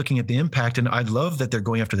and really looking at the impact. And I love that they're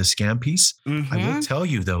going after the scam piece. I will tell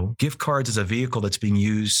you though, gift cards is a vehicle that's being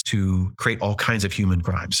used to create all kinds of human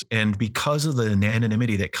crimes. And because of the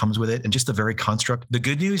anonymity that comes with it and just the very construct, the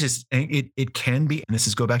good news is it can be, and this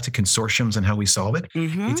is go back to consortiums and how we solve it.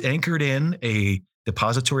 It's anchored in a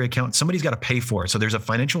depository account. Somebody's got to pay for it. So there's a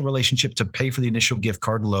financial relationship to pay for the initial gift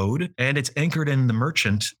card load. And it's anchored in the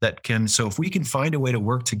merchant so if we can find a way to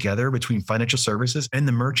work together between financial services and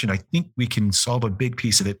the merchant, I think we can solve a big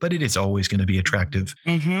piece of it, but it is always going to be attractive.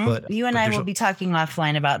 But you and I will be talking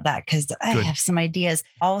offline about that because I have some ideas.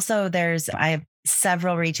 Also, I have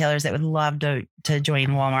several retailers that would love to join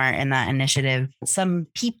Walmart in that initiative. Some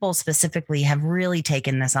people specifically have really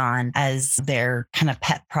taken this on as their kind of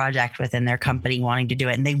pet project within their company, wanting to do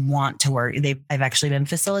it. And they want to work. I've actually been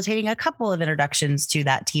facilitating a couple of introductions to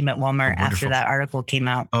that team at Walmart after that article came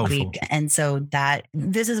out last week. And so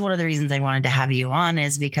this is one of the reasons I wanted to have you on,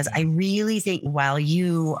 is because I really think while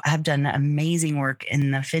you have done amazing work in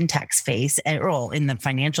the fintech space or in the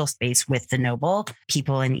financial space with the Noble,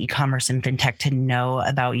 people in e-commerce and fintech to know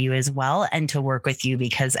about you as well and to work with you,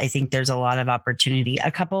 because I think there's a lot of opportunity. A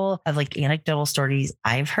couple of anecdotal stories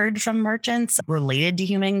I've heard from merchants related to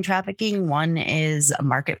human trafficking. One is a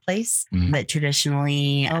marketplace that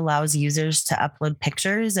traditionally allows users to upload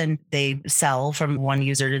pictures and they sell from one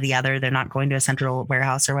user to the other. They're not going to a central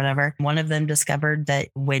warehouse or whatever. One of them discovered that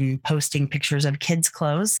when posting pictures of kids'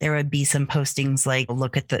 clothes, there would be some postings like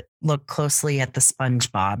look closely at the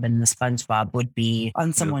SpongeBob, and the SpongeBob would be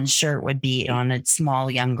on someone's shirt would be on a small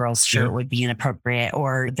young girl's shirt Yeah. would be inappropriate,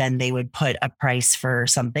 or then they would put a price for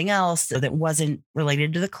something else that wasn't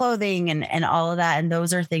related to the clothing and all of that. And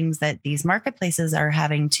those are things that these marketplaces are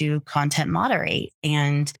having to content moderate.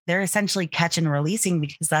 And they're essentially catch and releasing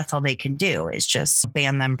because that's all they can do is just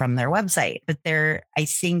ban them from their website. But I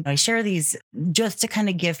think I share these just to kind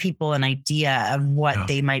of give people an idea of what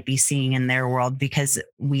they might be seeing in their world, because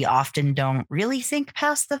we often don't really think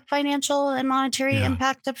past the financial and monetary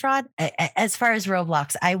impact of fraud. As far as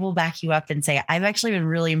Roblox, I will back you up and say I've actually been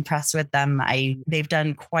really impressed with them. They've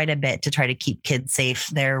done quite a bit to try to keep kids safe.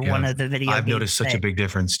 They're one of the video I've noticed such a big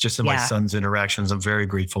difference just in my son's interactions. I'm very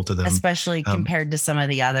grateful to them. Especially compared to some of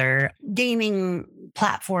the other gaming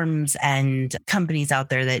platforms and companies out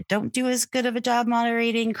there that don't do as good of a job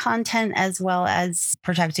moderating content as well as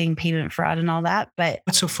protecting payment fraud and all that. But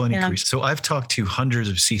what's so funny, Chris? So I've talked to hundreds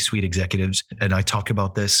of C-suite executives and I talk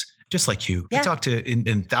about this just like you. I talk to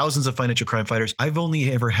in thousands of financial crime fighters. I've only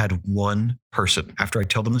ever had one person, after I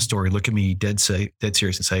tell them the story, look at me dead serious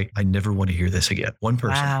and say, I never want to hear this again. One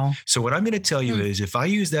person. Wow. So what I'm going to tell you is if I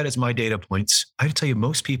use that as my data points, I tell you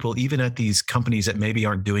most people, even at these companies that maybe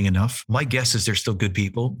aren't doing enough, my guess is they're still good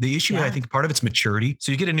people. The issue, I think part of it's maturity.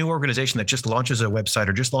 So you get a new organization that just launches a website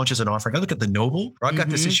or just launches an offering. I look at the Noble, or I got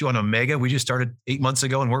this issue on Omega. We just started 8 months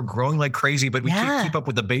ago and we're growing like crazy, but we can't keep up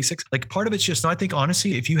with the basics. Like part of it's just, I think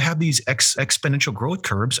honestly, if you have these exponential growth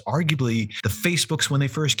curves, arguably the Facebooks when they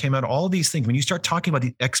first came out, all these things, when you start talking about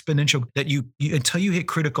the exponential that you until you hit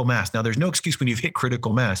critical mass. Now there's no excuse when you've hit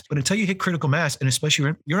critical mass, but until you hit critical mass, and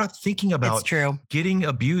especially you're not thinking about getting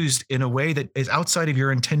abused in a way that is outside of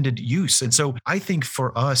your intended use. And so I think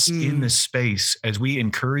for us in this space, as we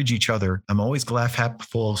encourage each other, I'm always glass half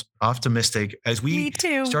full, optimistic, as we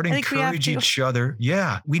start to encourage each other.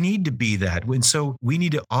 Yeah, we need to be that. And so we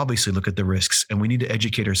need to obviously look at the risks and we need to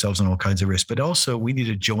educate ourselves on all kinds of risks, but also we need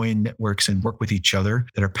to join networks and work with each other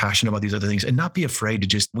that are passionate about these other things and not be afraid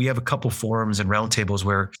to we have a couple forums and roundtables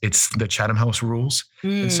where it's the Chatham House rules.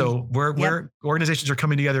 And so where organizations are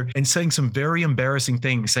coming together and saying some very embarrassing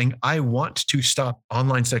things, saying, I want to stop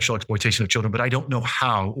online sexual exploitation of children, but I don't know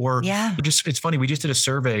how. Or it's funny. We just did a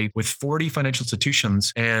survey with 40 financial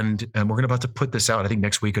institutions and we're about to put this out, I think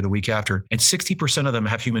next week or the week after. And 60% of them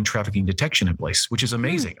have human trafficking detection in place, which is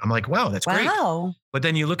amazing. I'm like, wow, that's great. But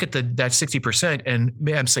then you look at that 60% and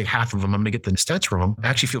may I say half of them, I'm going to get the stats from them,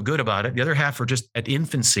 actually feel good about it. The other half are just at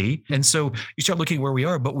infancy. And so you start looking at where we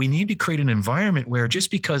are, but we need to create an environment where just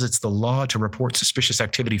because it's the law to report suspicious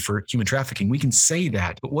activity for human trafficking, we can say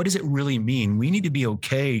that. But what does it really mean? We need to be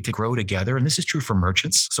okay to grow together. And this is true for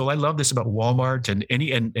merchants. So I love this about Walmart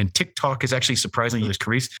and TikTok is actually surprisingly,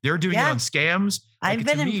 Carice, they're doing it on scams. I've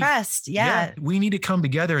been impressed. Yeah. We need to come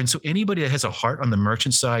together. And so anybody that has a heart on the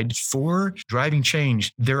merchant side for driving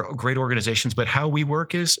change, they're great organizations. But how we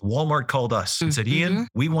work is Walmart called us and said, Ian,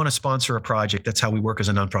 we want to sponsor a project. That's how we work as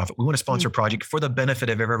a nonprofit. We want to sponsor a project for the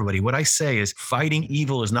benefit of everybody. What I say is fighting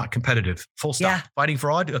evil is not competitive. Full stop. Yeah. Fighting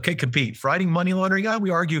fraud. Okay, compete. Fighting money laundering.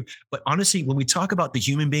 We argue. But honestly, when we talk about the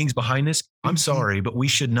human beings behind this, I'm sorry, but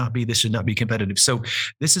this should not be competitive. So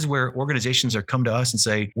this is where organizations are come to us and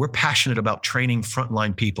say, we're passionate about training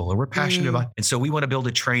frontline people, or we're passionate about, and so we want to build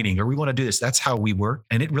a training, or we want to do this. That's how we work.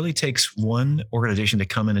 And it really takes one organization to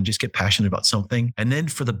come in and just get passionate about something. And then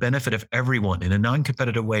for the benefit of everyone in a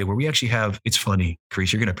non-competitive way, where we actually have, it's funny,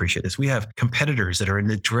 Carice, you're going to appreciate this. We have competitors that are in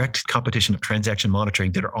the direct competition of transaction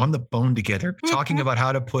monitoring that are on the phone together, talking about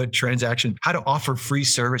how to offer free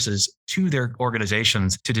services to their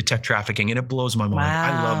organizations to detect trafficking. And it blows my mind.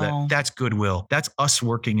 I love that. That's goodwill. That's us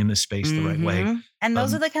working in this space the right way. And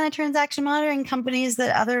those are the kind of transaction monitoring companies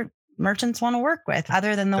that other merchants want to work with,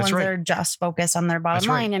 other than the ones that are just focused on their bottom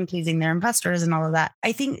line and pleasing their investors and all of that.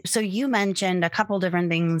 I think, so you mentioned a couple different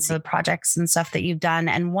things, the projects and stuff that you've done.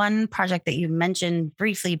 And one project that you mentioned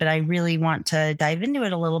briefly, but I really want to dive into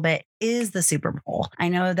it a little bit, is the Super Bowl. I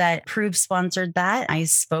know that Prove sponsored that. I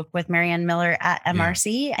spoke with Marianne Miller at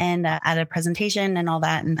MRC and at a presentation and all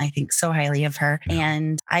that. And I think so highly of her.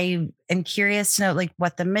 And I am curious to know like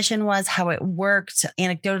what the mission was, how it worked.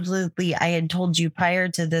 Anecdotally, I had told you prior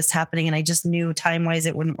to this happening, and I just knew time-wise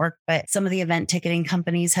it wouldn't work. But some of the event ticketing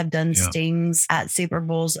companies have done stings at Super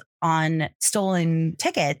Bowls on stolen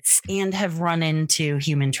tickets and have run into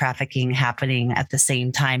human trafficking happening at the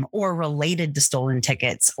same time, or related to stolen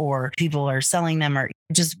tickets, or people are selling them, or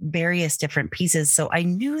just various different pieces. So I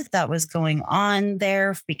knew that was going on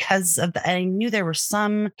there because of I knew there were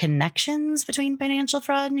some connections between financial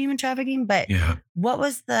fraud and human trafficking, but what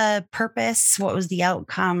was the purpose? What was the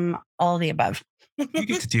outcome? All of the above. You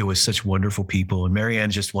get to deal with such wonderful people. And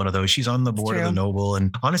Marianne's just one of those. She's on the board of the Noble.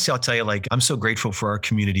 And honestly, I'll tell you, like, I'm so grateful for our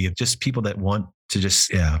community of just people that want to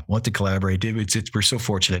just, want to collaborate. We're so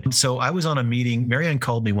fortunate. And so I was on a meeting. Marianne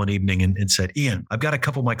called me one evening and said, Ian, I've got a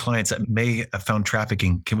couple of my clients that may have found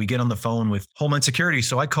trafficking. Can we get on the phone with Homeland Security?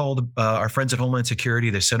 So I called our friends at Homeland Security,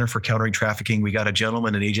 the Center for Countering Trafficking. We got a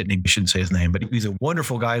gentleman, an agent named, I shouldn't say his name, but he's a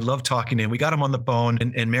wonderful guy. I love talking to him. We got him on the phone,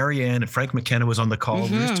 and Marianne and Frank McKenna was on the call.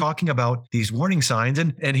 We were just talking about these warning signs,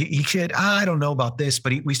 and he said, I don't know about this,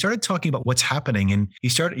 but we started talking about what's happening. And he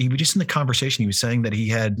was just in the conversation, he was saying that he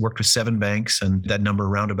had worked with 7 banks and that number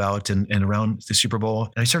roundabout and around the Super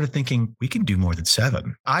Bowl. And I started thinking, we can do more than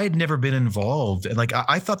 7. I had never been involved. And like,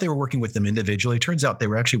 I thought they were working with them individually. It turns out they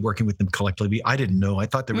were actually working with them collectively. I didn't know. I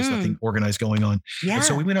thought there was nothing organized going on. Yeah. And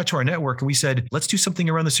so we went out to our network and we said, let's do something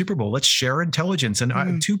around the Super Bowl. Let's share intelligence.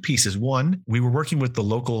 And 2 pieces. One, we were working with the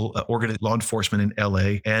local law enforcement in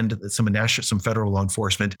LA and some federal law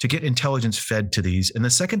enforcement to get intelligence fed to these. And the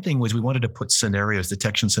second thing was we wanted to put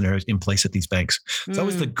detection scenarios in place at these banks. So that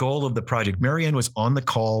was the goal of the project. Marianne was on the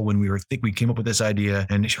call when we came up with this idea,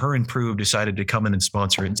 and her and Prove decided to come in and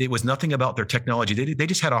sponsor it. It was nothing about their technology. They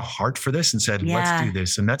just had a heart for this and said, let's do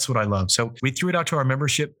this. And that's what I love. So we threw it out to our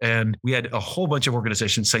membership, and we had a whole bunch of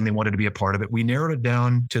organizations saying they wanted to be a part of it. We narrowed it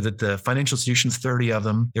down to the financial institutions, 30 of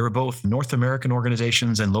them. They were both North American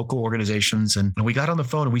organizations and local organizations. And we got on the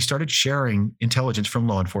phone and we started sharing intelligence from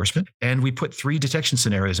law enforcement. And we put 3 detection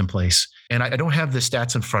scenarios in place. And I don't have the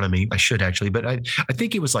stats in front of me. I should actually, but I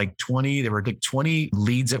think it was like 20. There were like 20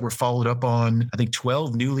 leads that were followed up on. I think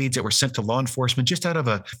 12 new leads that were sent to law enforcement just out of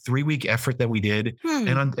a 3-week effort that we did.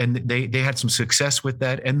 And they had some success with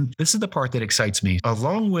that. And this is the part that excites me,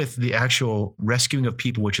 along with the actual rescuing of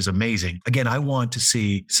people, which is amazing. Again, I want to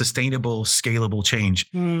see sustainable, scalable change.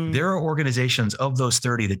 There are organizations of those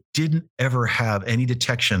 30 that didn't ever have any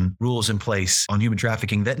detection rules in place on human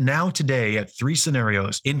trafficking that now today have 3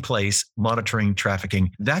 scenarios in place monitoring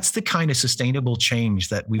trafficking. That's the kind of sustainable change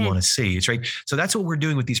that we want to see. It's right. So that's what we're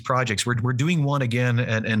doing with these projects. We're doing one again,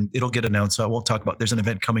 and it'll get announced. So I won't talk about, there's an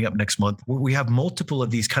event coming up next month. We have multiple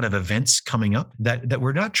of these kind of events coming up that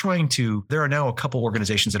we're not trying to, there are now a couple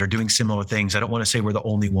organizations that are doing similar things. I don't want to say we're the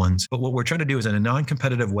only ones, but what we're trying to do is in a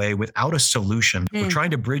non-competitive way without a solution. We're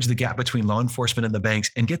trying to bridge the gap between law enforcement and the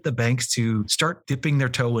banks and get the banks to start dipping their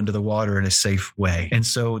toe into the water in a safe way. And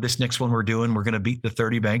so this next one we're going to beat the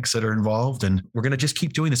 30 banks that are involved, and we're going to just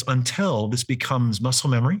keep doing this until this becomes muscle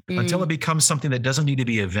memory, until it becomes something that doesn't need to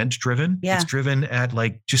be event driven. It's driven at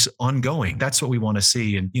like just ongoing. That's what we want to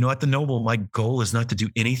see. And, at the Noble, my goal is not to do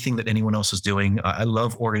anything that anyone else is doing. I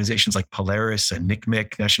love organizations like Polaris and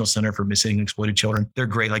NCMEC, National Center for Missing and Exploited Children. They're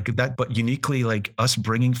great like that, but uniquely like us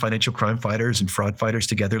bringing financial crime fighters and fraud fighters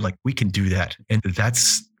together, like we can do that. And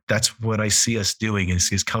that's what I see us doing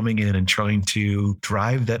is coming in and trying to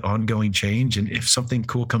drive that ongoing change. And if something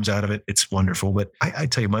cool comes out of it, it's wonderful. But I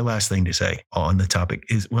tell you, my last thing to say on the topic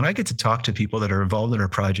is when I get to talk to people that are involved in our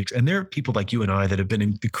projects, and there are people like you and I that have been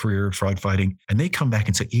in the career of fraud fighting, and they come back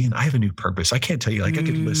and say, Ian, I have a new purpose. I can't tell you, like I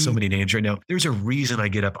could list so many names right now. There's a reason I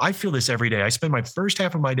get up. I feel this every day. I spend my first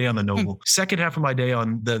half of my day on the Noble, second half of my day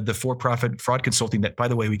on the for-profit fraud consulting that, by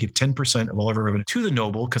the way, we give 10% of all of our revenue to the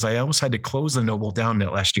Noble because I almost had to close the Noble down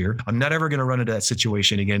that last year. I'm not ever going to run into that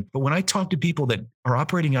situation again. But when I talk to people that are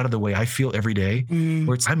operating out of the way I feel every day,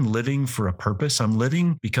 where I'm living for a purpose, I'm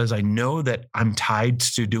living because I know that I'm tied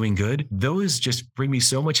to doing good. Those just bring me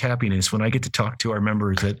so much happiness when I get to talk to our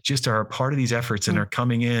members that just are a part of these efforts and are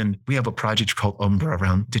coming in. We have a project called Umbra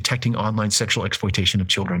around detecting online sexual exploitation of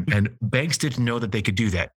children. And banks didn't know that they could do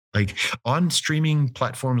that. Like on streaming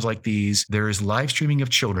platforms like these, there is live streaming of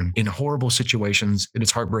children in horrible situations. And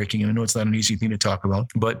it's heartbreaking. And I know it's not an easy thing to talk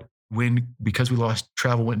about, but because we lost,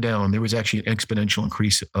 travel went down, there was actually an exponential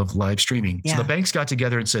increase of live streaming. So the banks got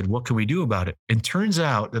together and said, what can we do about it? And turns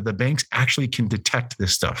out that the banks actually can detect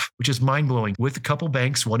this stuff, which is mind blowing. With a couple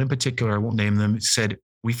banks, one in particular, I won't name them, said,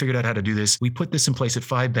 we figured out how to do this. We put this in place at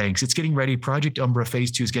 5 banks. It's getting ready. Project Umbra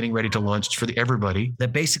Phase 2 is getting ready to launch for everybody.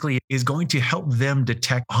 That basically is going to help them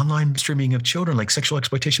detect online streaming of children, like sexual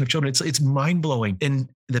exploitation of children. It's mind blowing. And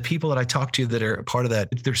the people that I talk to that are a part of that,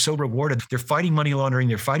 they're so rewarded. They're fighting money laundering.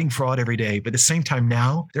 They're fighting fraud every day. But at the same time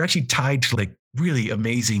now, they're actually tied to like really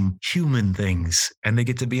amazing human things. And they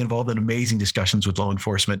get to be involved in amazing discussions with law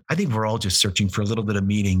enforcement. I think we're all just searching for a little bit of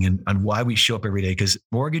meaning and on why we show up every day, because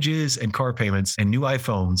mortgages and car payments and new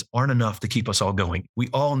iPhones aren't enough to keep us all going. We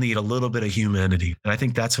all need a little bit of humanity. And I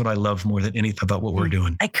think that's what I love more than anything about what we're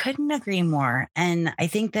doing. I couldn't agree more. And I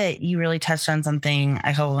think that you really touched on something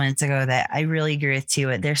a couple minutes ago that I really agree with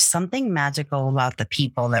too. There's something magical about the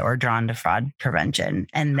people that were drawn to fraud prevention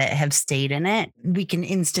and that have stayed in it. We can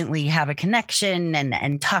instantly have a connection connection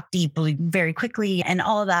and talk deeply very quickly and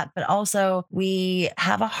all of that. But also we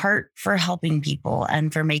have a heart for helping people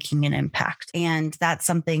and for making an impact. And that's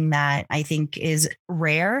something that I think is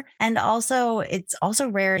rare. And also it's also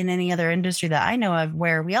rare in any other industry that I know of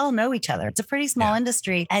where we all know each other. It's a pretty small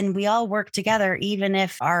industry and we all work together, even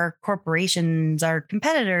if our corporations are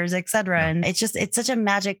competitors, et cetera. And it's such a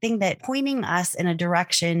magic thing that pointing us in a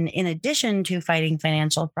direction in addition to fighting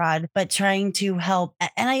financial fraud, but trying to help.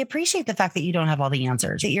 And I appreciate the fact that you don't have all the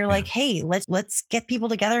answers, that you're like, hey, let's get people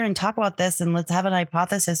together and talk about this and let's have an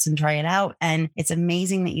hypothesis and try it out. And it's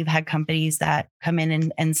amazing that you've had companies that come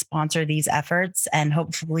in and sponsor these efforts. And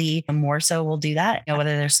hopefully more so will do that,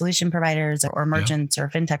 whether they're solution providers or merchants or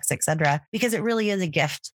fintechs, et cetera, because it really is a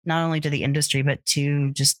gift, not only to the industry, but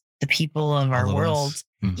to just the people of our world.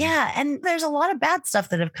 Mm-hmm. Yeah. And there's a lot of bad stuff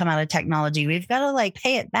that have come out of technology. We've got to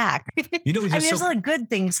pay it back. There's a lot of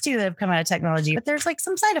good things too that have come out of technology, but there's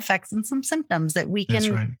some side effects and some symptoms that we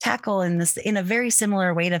can tackle in a very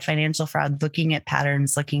similar way to financial fraud, looking at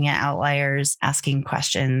patterns, looking at outliers, asking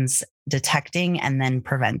questions, detecting, and then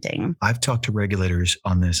preventing. I've talked to regulators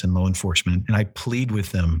on this and law enforcement, and I plead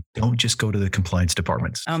with them, don't just go to the compliance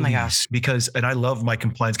departments. Oh my gosh. And I love my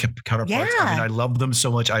compliance counterparts. Yeah. I love them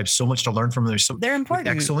so much. I have so much to learn from them. They're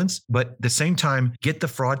important. Excellence. But at the same time, get the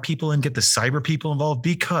fraud people and get the cyber people involved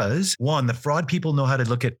because one, the fraud people know how to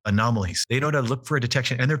look at anomalies. They know how to look for a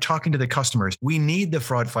detection and they're talking to the customers. We need the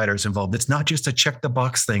fraud fighters involved. It's not just a check the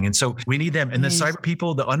box thing. And so we need them. And the cyber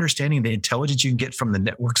people, the understanding, the intelligence you can get from the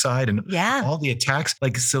network side and all the attacks.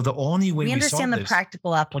 So the only way we understand the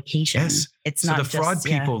practical application. Yes. It's so not the fraud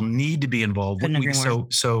people need to be involved.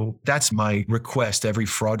 So that's my request. Every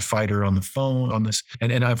fraud fighter on the phone on this,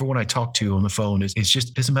 and everyone I talk to on the phone it's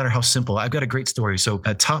just doesn't matter how simple. I've got a great story. So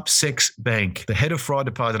a top 6 bank, the head of fraud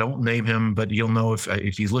deposit, I won't name him, but you'll know if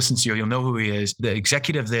he listens to you, you'll know who he is. The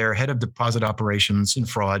executive there, head of deposit operations and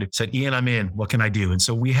fraud, said, Ian, I'm in. What can I do? And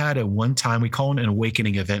so we had one time, we call it an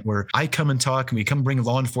awakening event where I come and talk and we come bring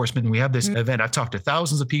law enforcement and we have this event. I've talked to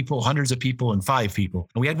thousands of people, hundreds of people, and 5 people.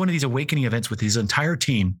 And we had one of these awakening events with his entire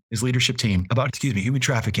team, his leadership team about, human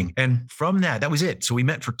trafficking. And from that was it. So we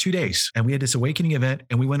met for 2 days and we had this awakening event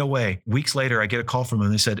and we went away. Weeks later, I get a call from them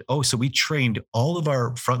and they said, so we trained all of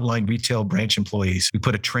our frontline retail branch employees. We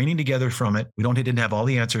put a training together from it. We didn't have all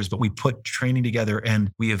the answers, but we put training together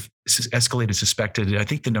and we have escalated, suspected. I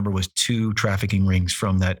think the number was 2 trafficking rings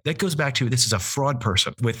from that. That goes back to, this is a fraud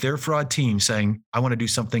person with their fraud team saying, I want to do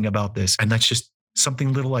something about this. And that's just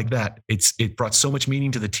something little like that. It brought so much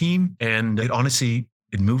meaning to the team and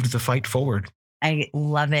it moved the fight forward. I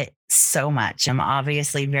love it so much. I'm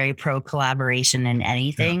obviously very pro collaboration in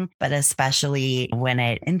anything, but especially when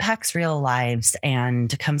it impacts real lives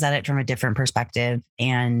and comes at it from a different perspective.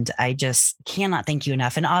 And I just cannot thank you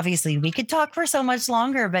enough. And obviously we could talk for so much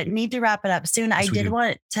longer, but need to wrap it up soon. Yes, I did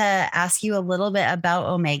want to ask you a little bit about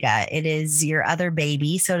Omega. It is your other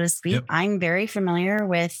baby, so to speak. Yep. I'm very familiar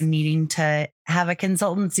with needing to have a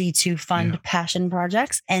consultancy to fund passion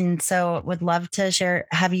projects. And so would love to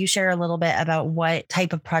have you share a little bit about what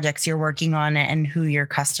type of projects you're working on and who your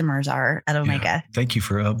customers are at Omega. Yeah. Thank you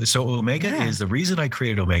for, so Omega is the reason I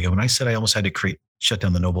created Omega. When I said I almost had to shut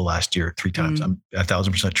down the Noble last year 3 times. I'm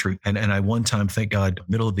 1,000% true. And I one time, thank God,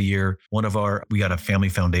 middle of the year, we got a family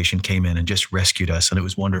foundation came in and just rescued us. And it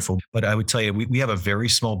was wonderful. But I would tell you, we have a very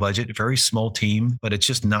small budget, a very small team, but it's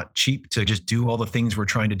just not cheap to just do all the things we're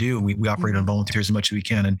trying to do. We operate on volunteers as much as we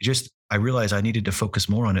can. And I realized I needed to focus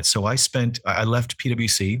more on it. So I left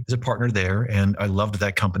PwC as a partner there. And I loved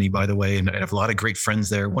that company, by the way. And I have a lot of great friends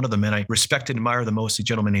there. One of the men I respect and admire the most, a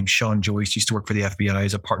gentleman named Sean Joyce, used to work for the FBI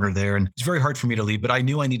as a partner there. And it's very hard for me to leave, but I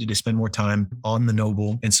knew I needed to spend more time on the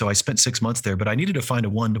Noble. And so I spent 6 months there, but I needed to find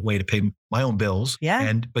one way to pay my own bills.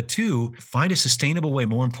 Yeah. But 2, find a sustainable way,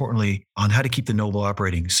 more importantly, on how to keep the Noble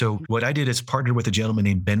operating. So what I did is partner with a gentleman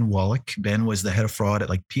named Ben Wallach. Ben was the head of fraud at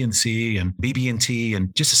PNC and BB&T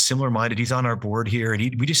and just a similar minded. He's on our board here. And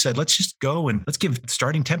we just said, let's just go and let's give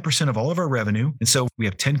starting 10% of all of our revenue. And so we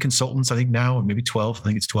have 10 consultants, I think now, or maybe 12. I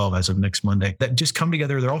think it's 12 as of next Monday, that just come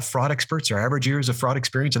together. They're all fraud experts. Our average years of fraud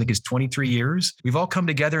experience, I think, is 23 years. We've all come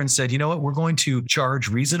together and said, you know what, we're going to charge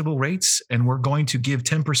reasonable rates and we're going to give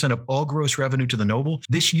 10% of all gross revenue to the Noble.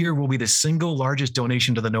 This year will be the single largest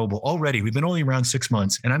donation to the Noble already. We've been only around 6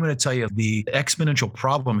 months. And I'm going to tell you, the exponential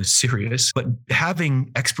problem is serious, but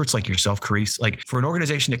having experts like yourself, Carice, for an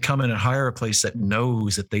organization to come in and hire a place that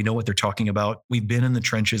knows that they know what they're talking about. We've been in the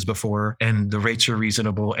trenches before and the rates are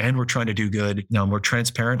reasonable and we're trying to do good. Now we're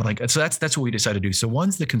transparent. So that's what we decided to do. So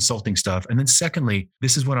one's the consulting stuff. And then secondly,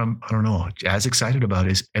 this is what I don't know, as excited about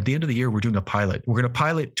is at the end of the year, we're doing a pilot. We're going to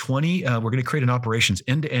pilot 20, we're going to create an operations,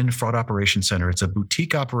 end-to-end fraud operations center. It's a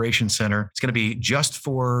boutique operations center. It's going to be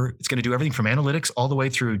it's going to do everything from analytics all the way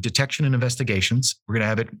through detection and investigations. We're going to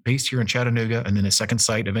have it based here in Chattanooga and then a second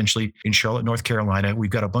site eventually in Charlotte, North Carolina. We've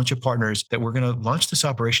got a bunch of partners that we're going to launch this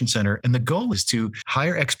operations center. And the goal is to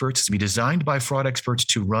hire experts to be designed by fraud experts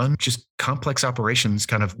to run just complex operations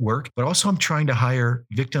kind of work. But also I'm trying to hire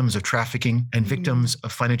victims of trafficking and victims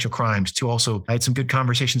of financial crimes to also, I had some good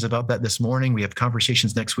conversations about that this morning. We have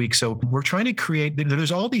conversations next week. So we're trying to create,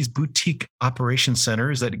 there's all these boutique operations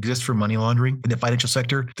centers that exist for money laundering in the financial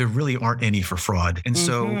sector. There really aren't any for fraud. And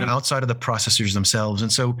so outside of the processors themselves.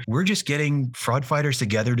 And so we're just getting fraud fighters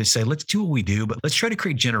together to say, let's do what we do, but let's try to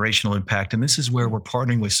create generational impact. And this is where we're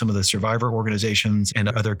partnering with some of the survivor organizations and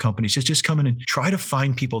other companies. Just come in and try to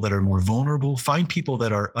find people that are more vulnerable, find people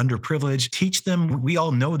that are underprivileged, teach them. We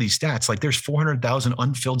all know these stats, like there's 400,000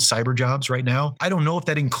 unfilled cyber jobs right now. I don't know if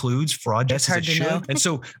that includes fraud. It's hard to know. And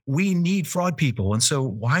so we need fraud people. And so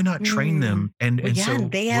why not train them? So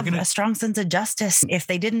they have a strong sense of justice. If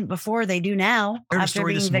they didn't before, they do now after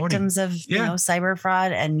being victims of cyber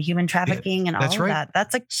fraud and human trafficking and all of that.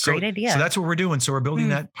 That's a great idea. So that's what we're doing. So we're building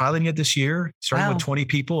that, piloting it this year, starting with 20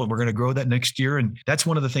 people, and we're going to grow that next year. And that's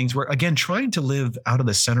one of the things we're, again, trying to live out of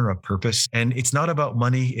the center of purpose. And it's not about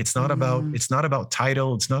money. It's not about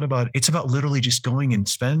title. It's about literally just going and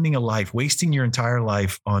spending a life, wasting your entire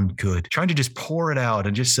life on good, trying to just pour it out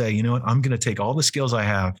and just say, you know what, I'm going to take all the skills I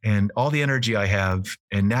have and all the energy I have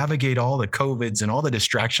and navigate all the COVIDs and all the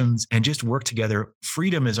distractions and just work together.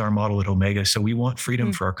 Freedom is our model at Omega. So we want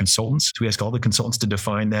freedom for our consultants. So we ask all the consultants to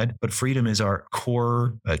define that, but freedom is our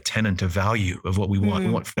core tenet of value of what we want.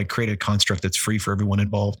 We want to create a construct that's free for everyone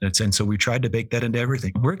involved. And so we tried to bake that into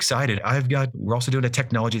everything. We're excited. We're also doing a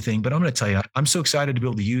technology thing, but I'm going to tell you, I'm so excited to be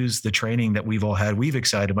able to use the training that we've all had. We've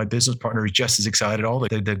excited. My business partner is just as excited. All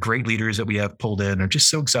the great leaders that we have pulled in are just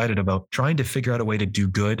so excited about trying to figure out a way to do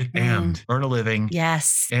good and earn a living.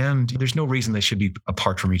 Yes. And there's no reason they should be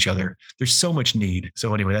apart from each other. There's so much need.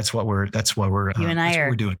 So anyway, that's why we're you and I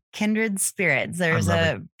are doing. Kindred spirits. There's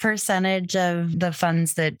a percentage of the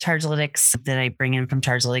funds that Chargelytics that I bring in from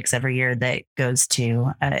Chargelytics every year that goes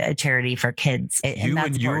to a charity for kids. You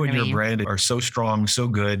and your brand are so strong, so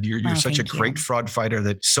good. You're such a great fraud fighter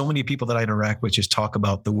that so many people that I interact with just talk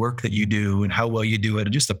about the work that you do and how well you do it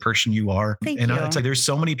and just the person you are. Thank you. It's like there's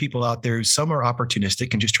so many people out there. Some are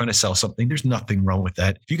opportunistic and just trying to sell something. There's nothing wrong with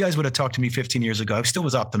that. If you guys would have talked to me 15 years ago, I still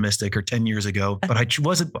was optimistic, or 10 years ago, but I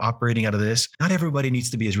wasn't operating out of this. Not everybody needs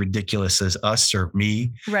to be as ridiculous as us or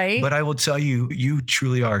me. Right. But I will tell you, you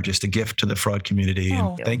truly are just a gift to the fraud community.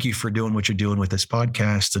 And thank you for doing what you're doing with this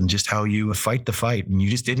podcast and just how you fight the fight and you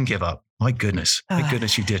just didn't give up. My goodness. Thank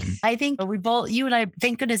goodness you didn't. I think you and I,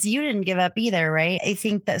 thank goodness you didn't give up either, right? I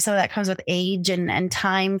think that that comes with age and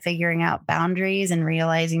time, figuring out boundaries and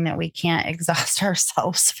realizing that we can't exhaust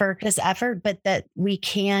ourselves for this effort, but that we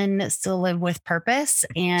can still live with purpose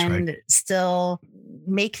and still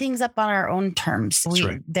make things up on our own terms.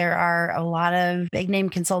 There are a lot of big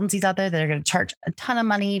name consultancies out there that are going to charge a ton of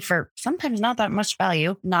money for sometimes not that much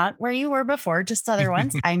value, not where you were before, just other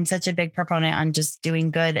ones. I'm such a big proponent on just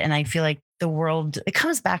doing good. And I feel like the world, it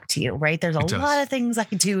comes back to you, right? There's a lot of things I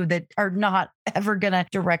do that are not ever going to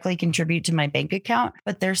directly contribute to my bank account,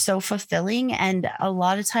 but they're so fulfilling. And a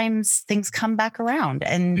lot of times things come back around.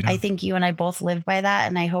 And I think you and I both live by that.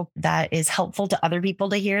 And I hope that is helpful to other people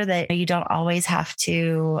to hear that you don't always have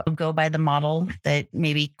to go by the model that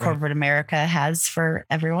maybe corporate America has for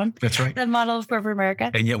everyone. That's right. The model of corporate America.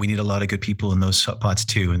 And yet we need a lot of good people in those spots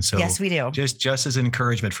too. And so yes, we do. Just as an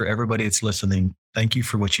encouragement for everybody that's listening, thank you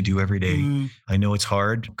for what you do every day. I know it's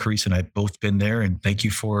hard. Carice and I have both been there, and thank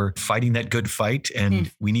you for fighting that good fight. And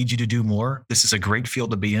we need you to do more. This is a great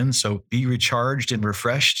field to be in. So be recharged and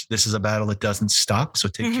refreshed. This is a battle that doesn't stop. So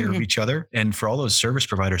take care of each other. And for all those service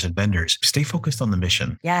providers and vendors, stay focused on the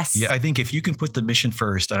mission. Yes. Yeah. I think if you can put the mission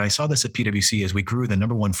first, and I saw this at PwC as we grew the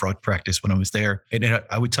 #1 fraud practice when I was there. And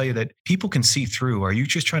I would tell you that people can see through. Are you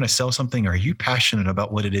just trying to sell something? Or are you passionate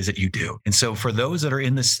about what it is that you do? And so for those that are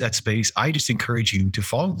in that space, I just encourage you to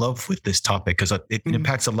fall in love with this topic because it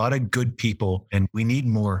impacts a lot of good people and we need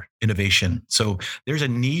more innovation. So there's a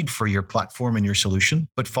need for your platform and your solution,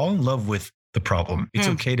 but fall in love with the problem. It's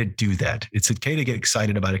okay to do that. It's okay to get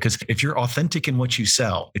excited about it because if you're authentic in what you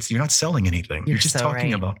sell, you're not selling anything. You're just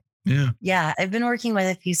talking about Yeah. I've been working with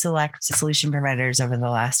a few select solution providers over the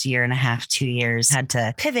last year and a half, 2 years. Had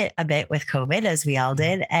to pivot a bit with COVID, as we all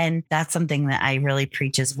did. And that's something that I really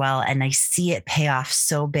preach as well. And I see it pay off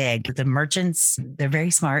so big. The merchants, they're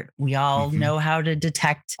very smart. We all know how to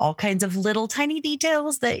detect all kinds of little tiny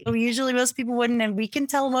details that usually most people wouldn't. And we can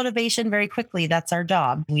tell motivation very quickly. That's our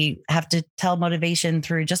job. We have to tell motivation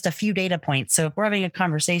through just a few data points. So if we're having a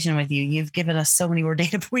conversation with you, you've given us so many more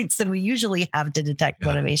data points than we usually have to detect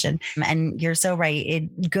motivation. And you're so right.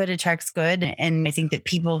 Good attracts good. And I think that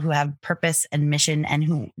people who have purpose and mission and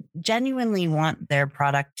who genuinely want their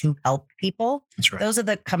product to help people, that's right. Those are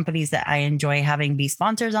the companies that I enjoy having be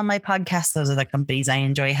sponsors on my podcast. Those are the companies I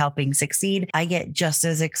enjoy helping succeed. I get just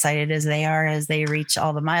as excited as they are as they reach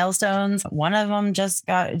all the milestones. One of them just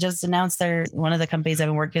announced one of the companies I've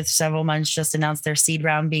been working with several months just announced their seed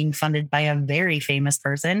round being funded by a very famous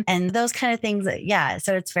person, and those kind of things.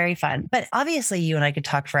 So it's very fun. But obviously you and I could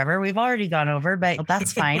talk forever. We've already gone over, but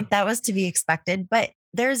that's fine. That was to be expected. But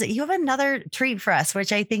you have another treat for us,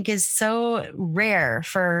 which I think is so rare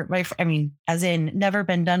as in never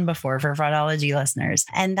been done before for Fraudology listeners.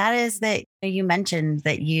 And that is that you mentioned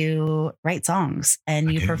that you write songs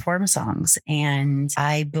and you perform songs. And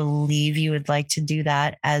I believe you would like to do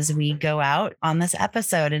that as we go out on this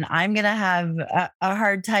episode. And I'm going to have a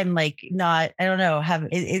hard time, it's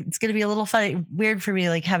going to be a little funny, weird for me,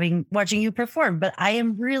 watching you perform, but I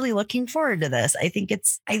am really looking forward to this.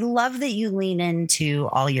 I love that you lean into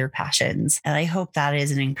all your passions. And I hope that is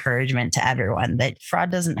an encouragement to everyone that fraud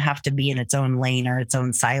doesn't have to be in its own lane or its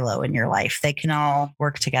own silo in your life. They can all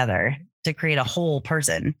work together to create a whole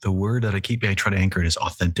person. The word that I try to anchor is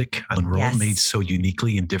authentic. And we're all made so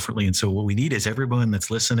uniquely and differently. And so what we need is everyone that's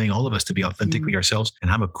listening, all of us to be authentically ourselves. And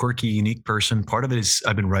I'm a quirky, unique person. Part of it is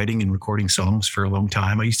I've been writing and recording songs for a long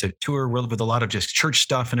time. I used to tour with a lot of just church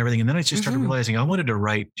stuff and everything. And then I just started realizing I wanted to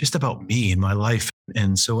write just about me and my life.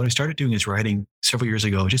 And so what I started doing is writing several years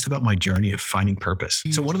ago, just about my journey of finding purpose.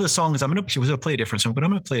 So one of the songs, I'm going to play a different song, but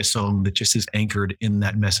I'm going to play a song that just is anchored in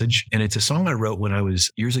that message. And it's a song I wrote when I was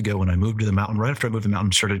years ago, when I moved to the mountain. Right after I moved to the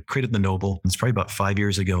mountain, created the Noble. It's probably about 5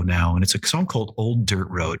 years ago now. And it's a song called Old Dirt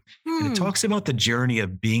Road. And it talks about the journey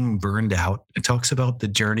of being burned out. It talks about the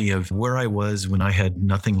journey of where I was when I had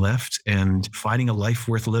nothing left and finding a life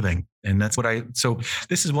worth living. And that's so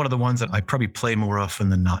this is one of the ones that I probably play more often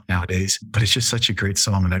than not nowadays, but it's just such a great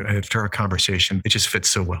song. And after our conversation, it just fits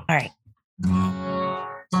so well. All right.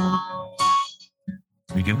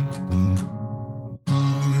 Here we go.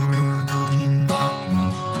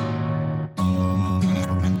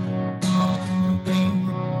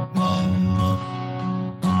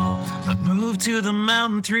 I moved to the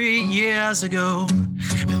mountain 3 years ago,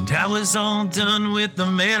 and I was all done with the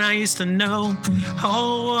man I used to know.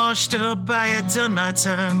 All washed up, I had done my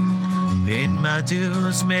time, paid my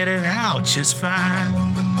dues, made it out just fine.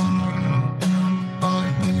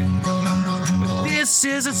 This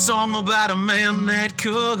is a song about a man that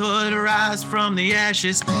could rise from the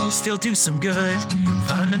ashes, still do some good,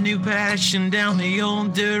 find a new passion down the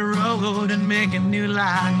old dirt road and make a new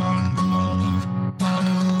life.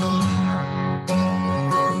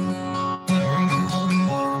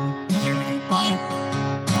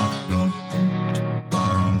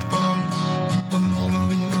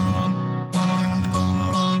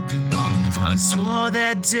 I swore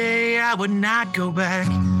that day I would not go back.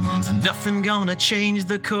 Nothing gonna change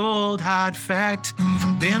the cold hard fact.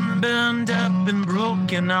 Been burned up and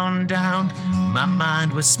broken on down. My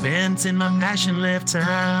mind was spent and my passion left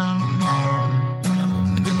town.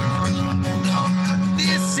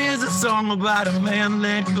 This is a song about a man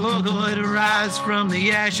that could rise from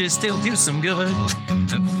the ashes, still do some good,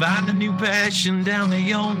 to find a new passion down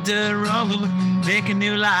the old dirt road, make a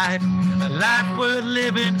new life, a life worth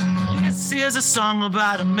living. This is a song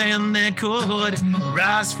about a man that could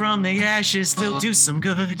rise from the ashes, still do some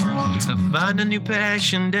good, to find a new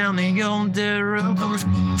passion down the old dirt road,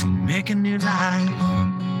 make a new life.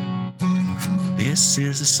 This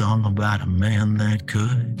is a song about a man that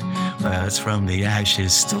could rise from the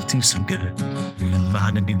ashes, still do some good,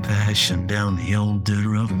 find a new passion down the old dirt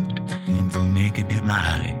road, and make a new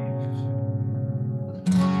life.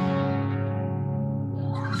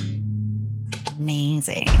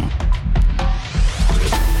 Amazing.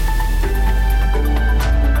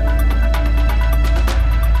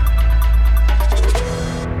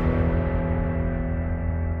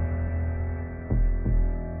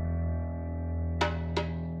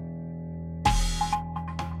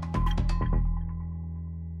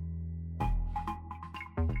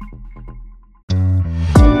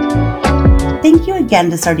 Thank you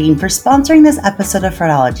again to Sardine for sponsoring this episode of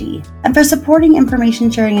Fraudology and for supporting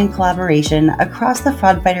information sharing and collaboration across the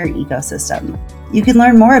FraudFighter ecosystem. You can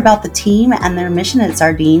learn more about the team and their mission at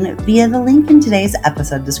Sardine via the link in today's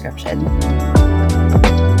episode description.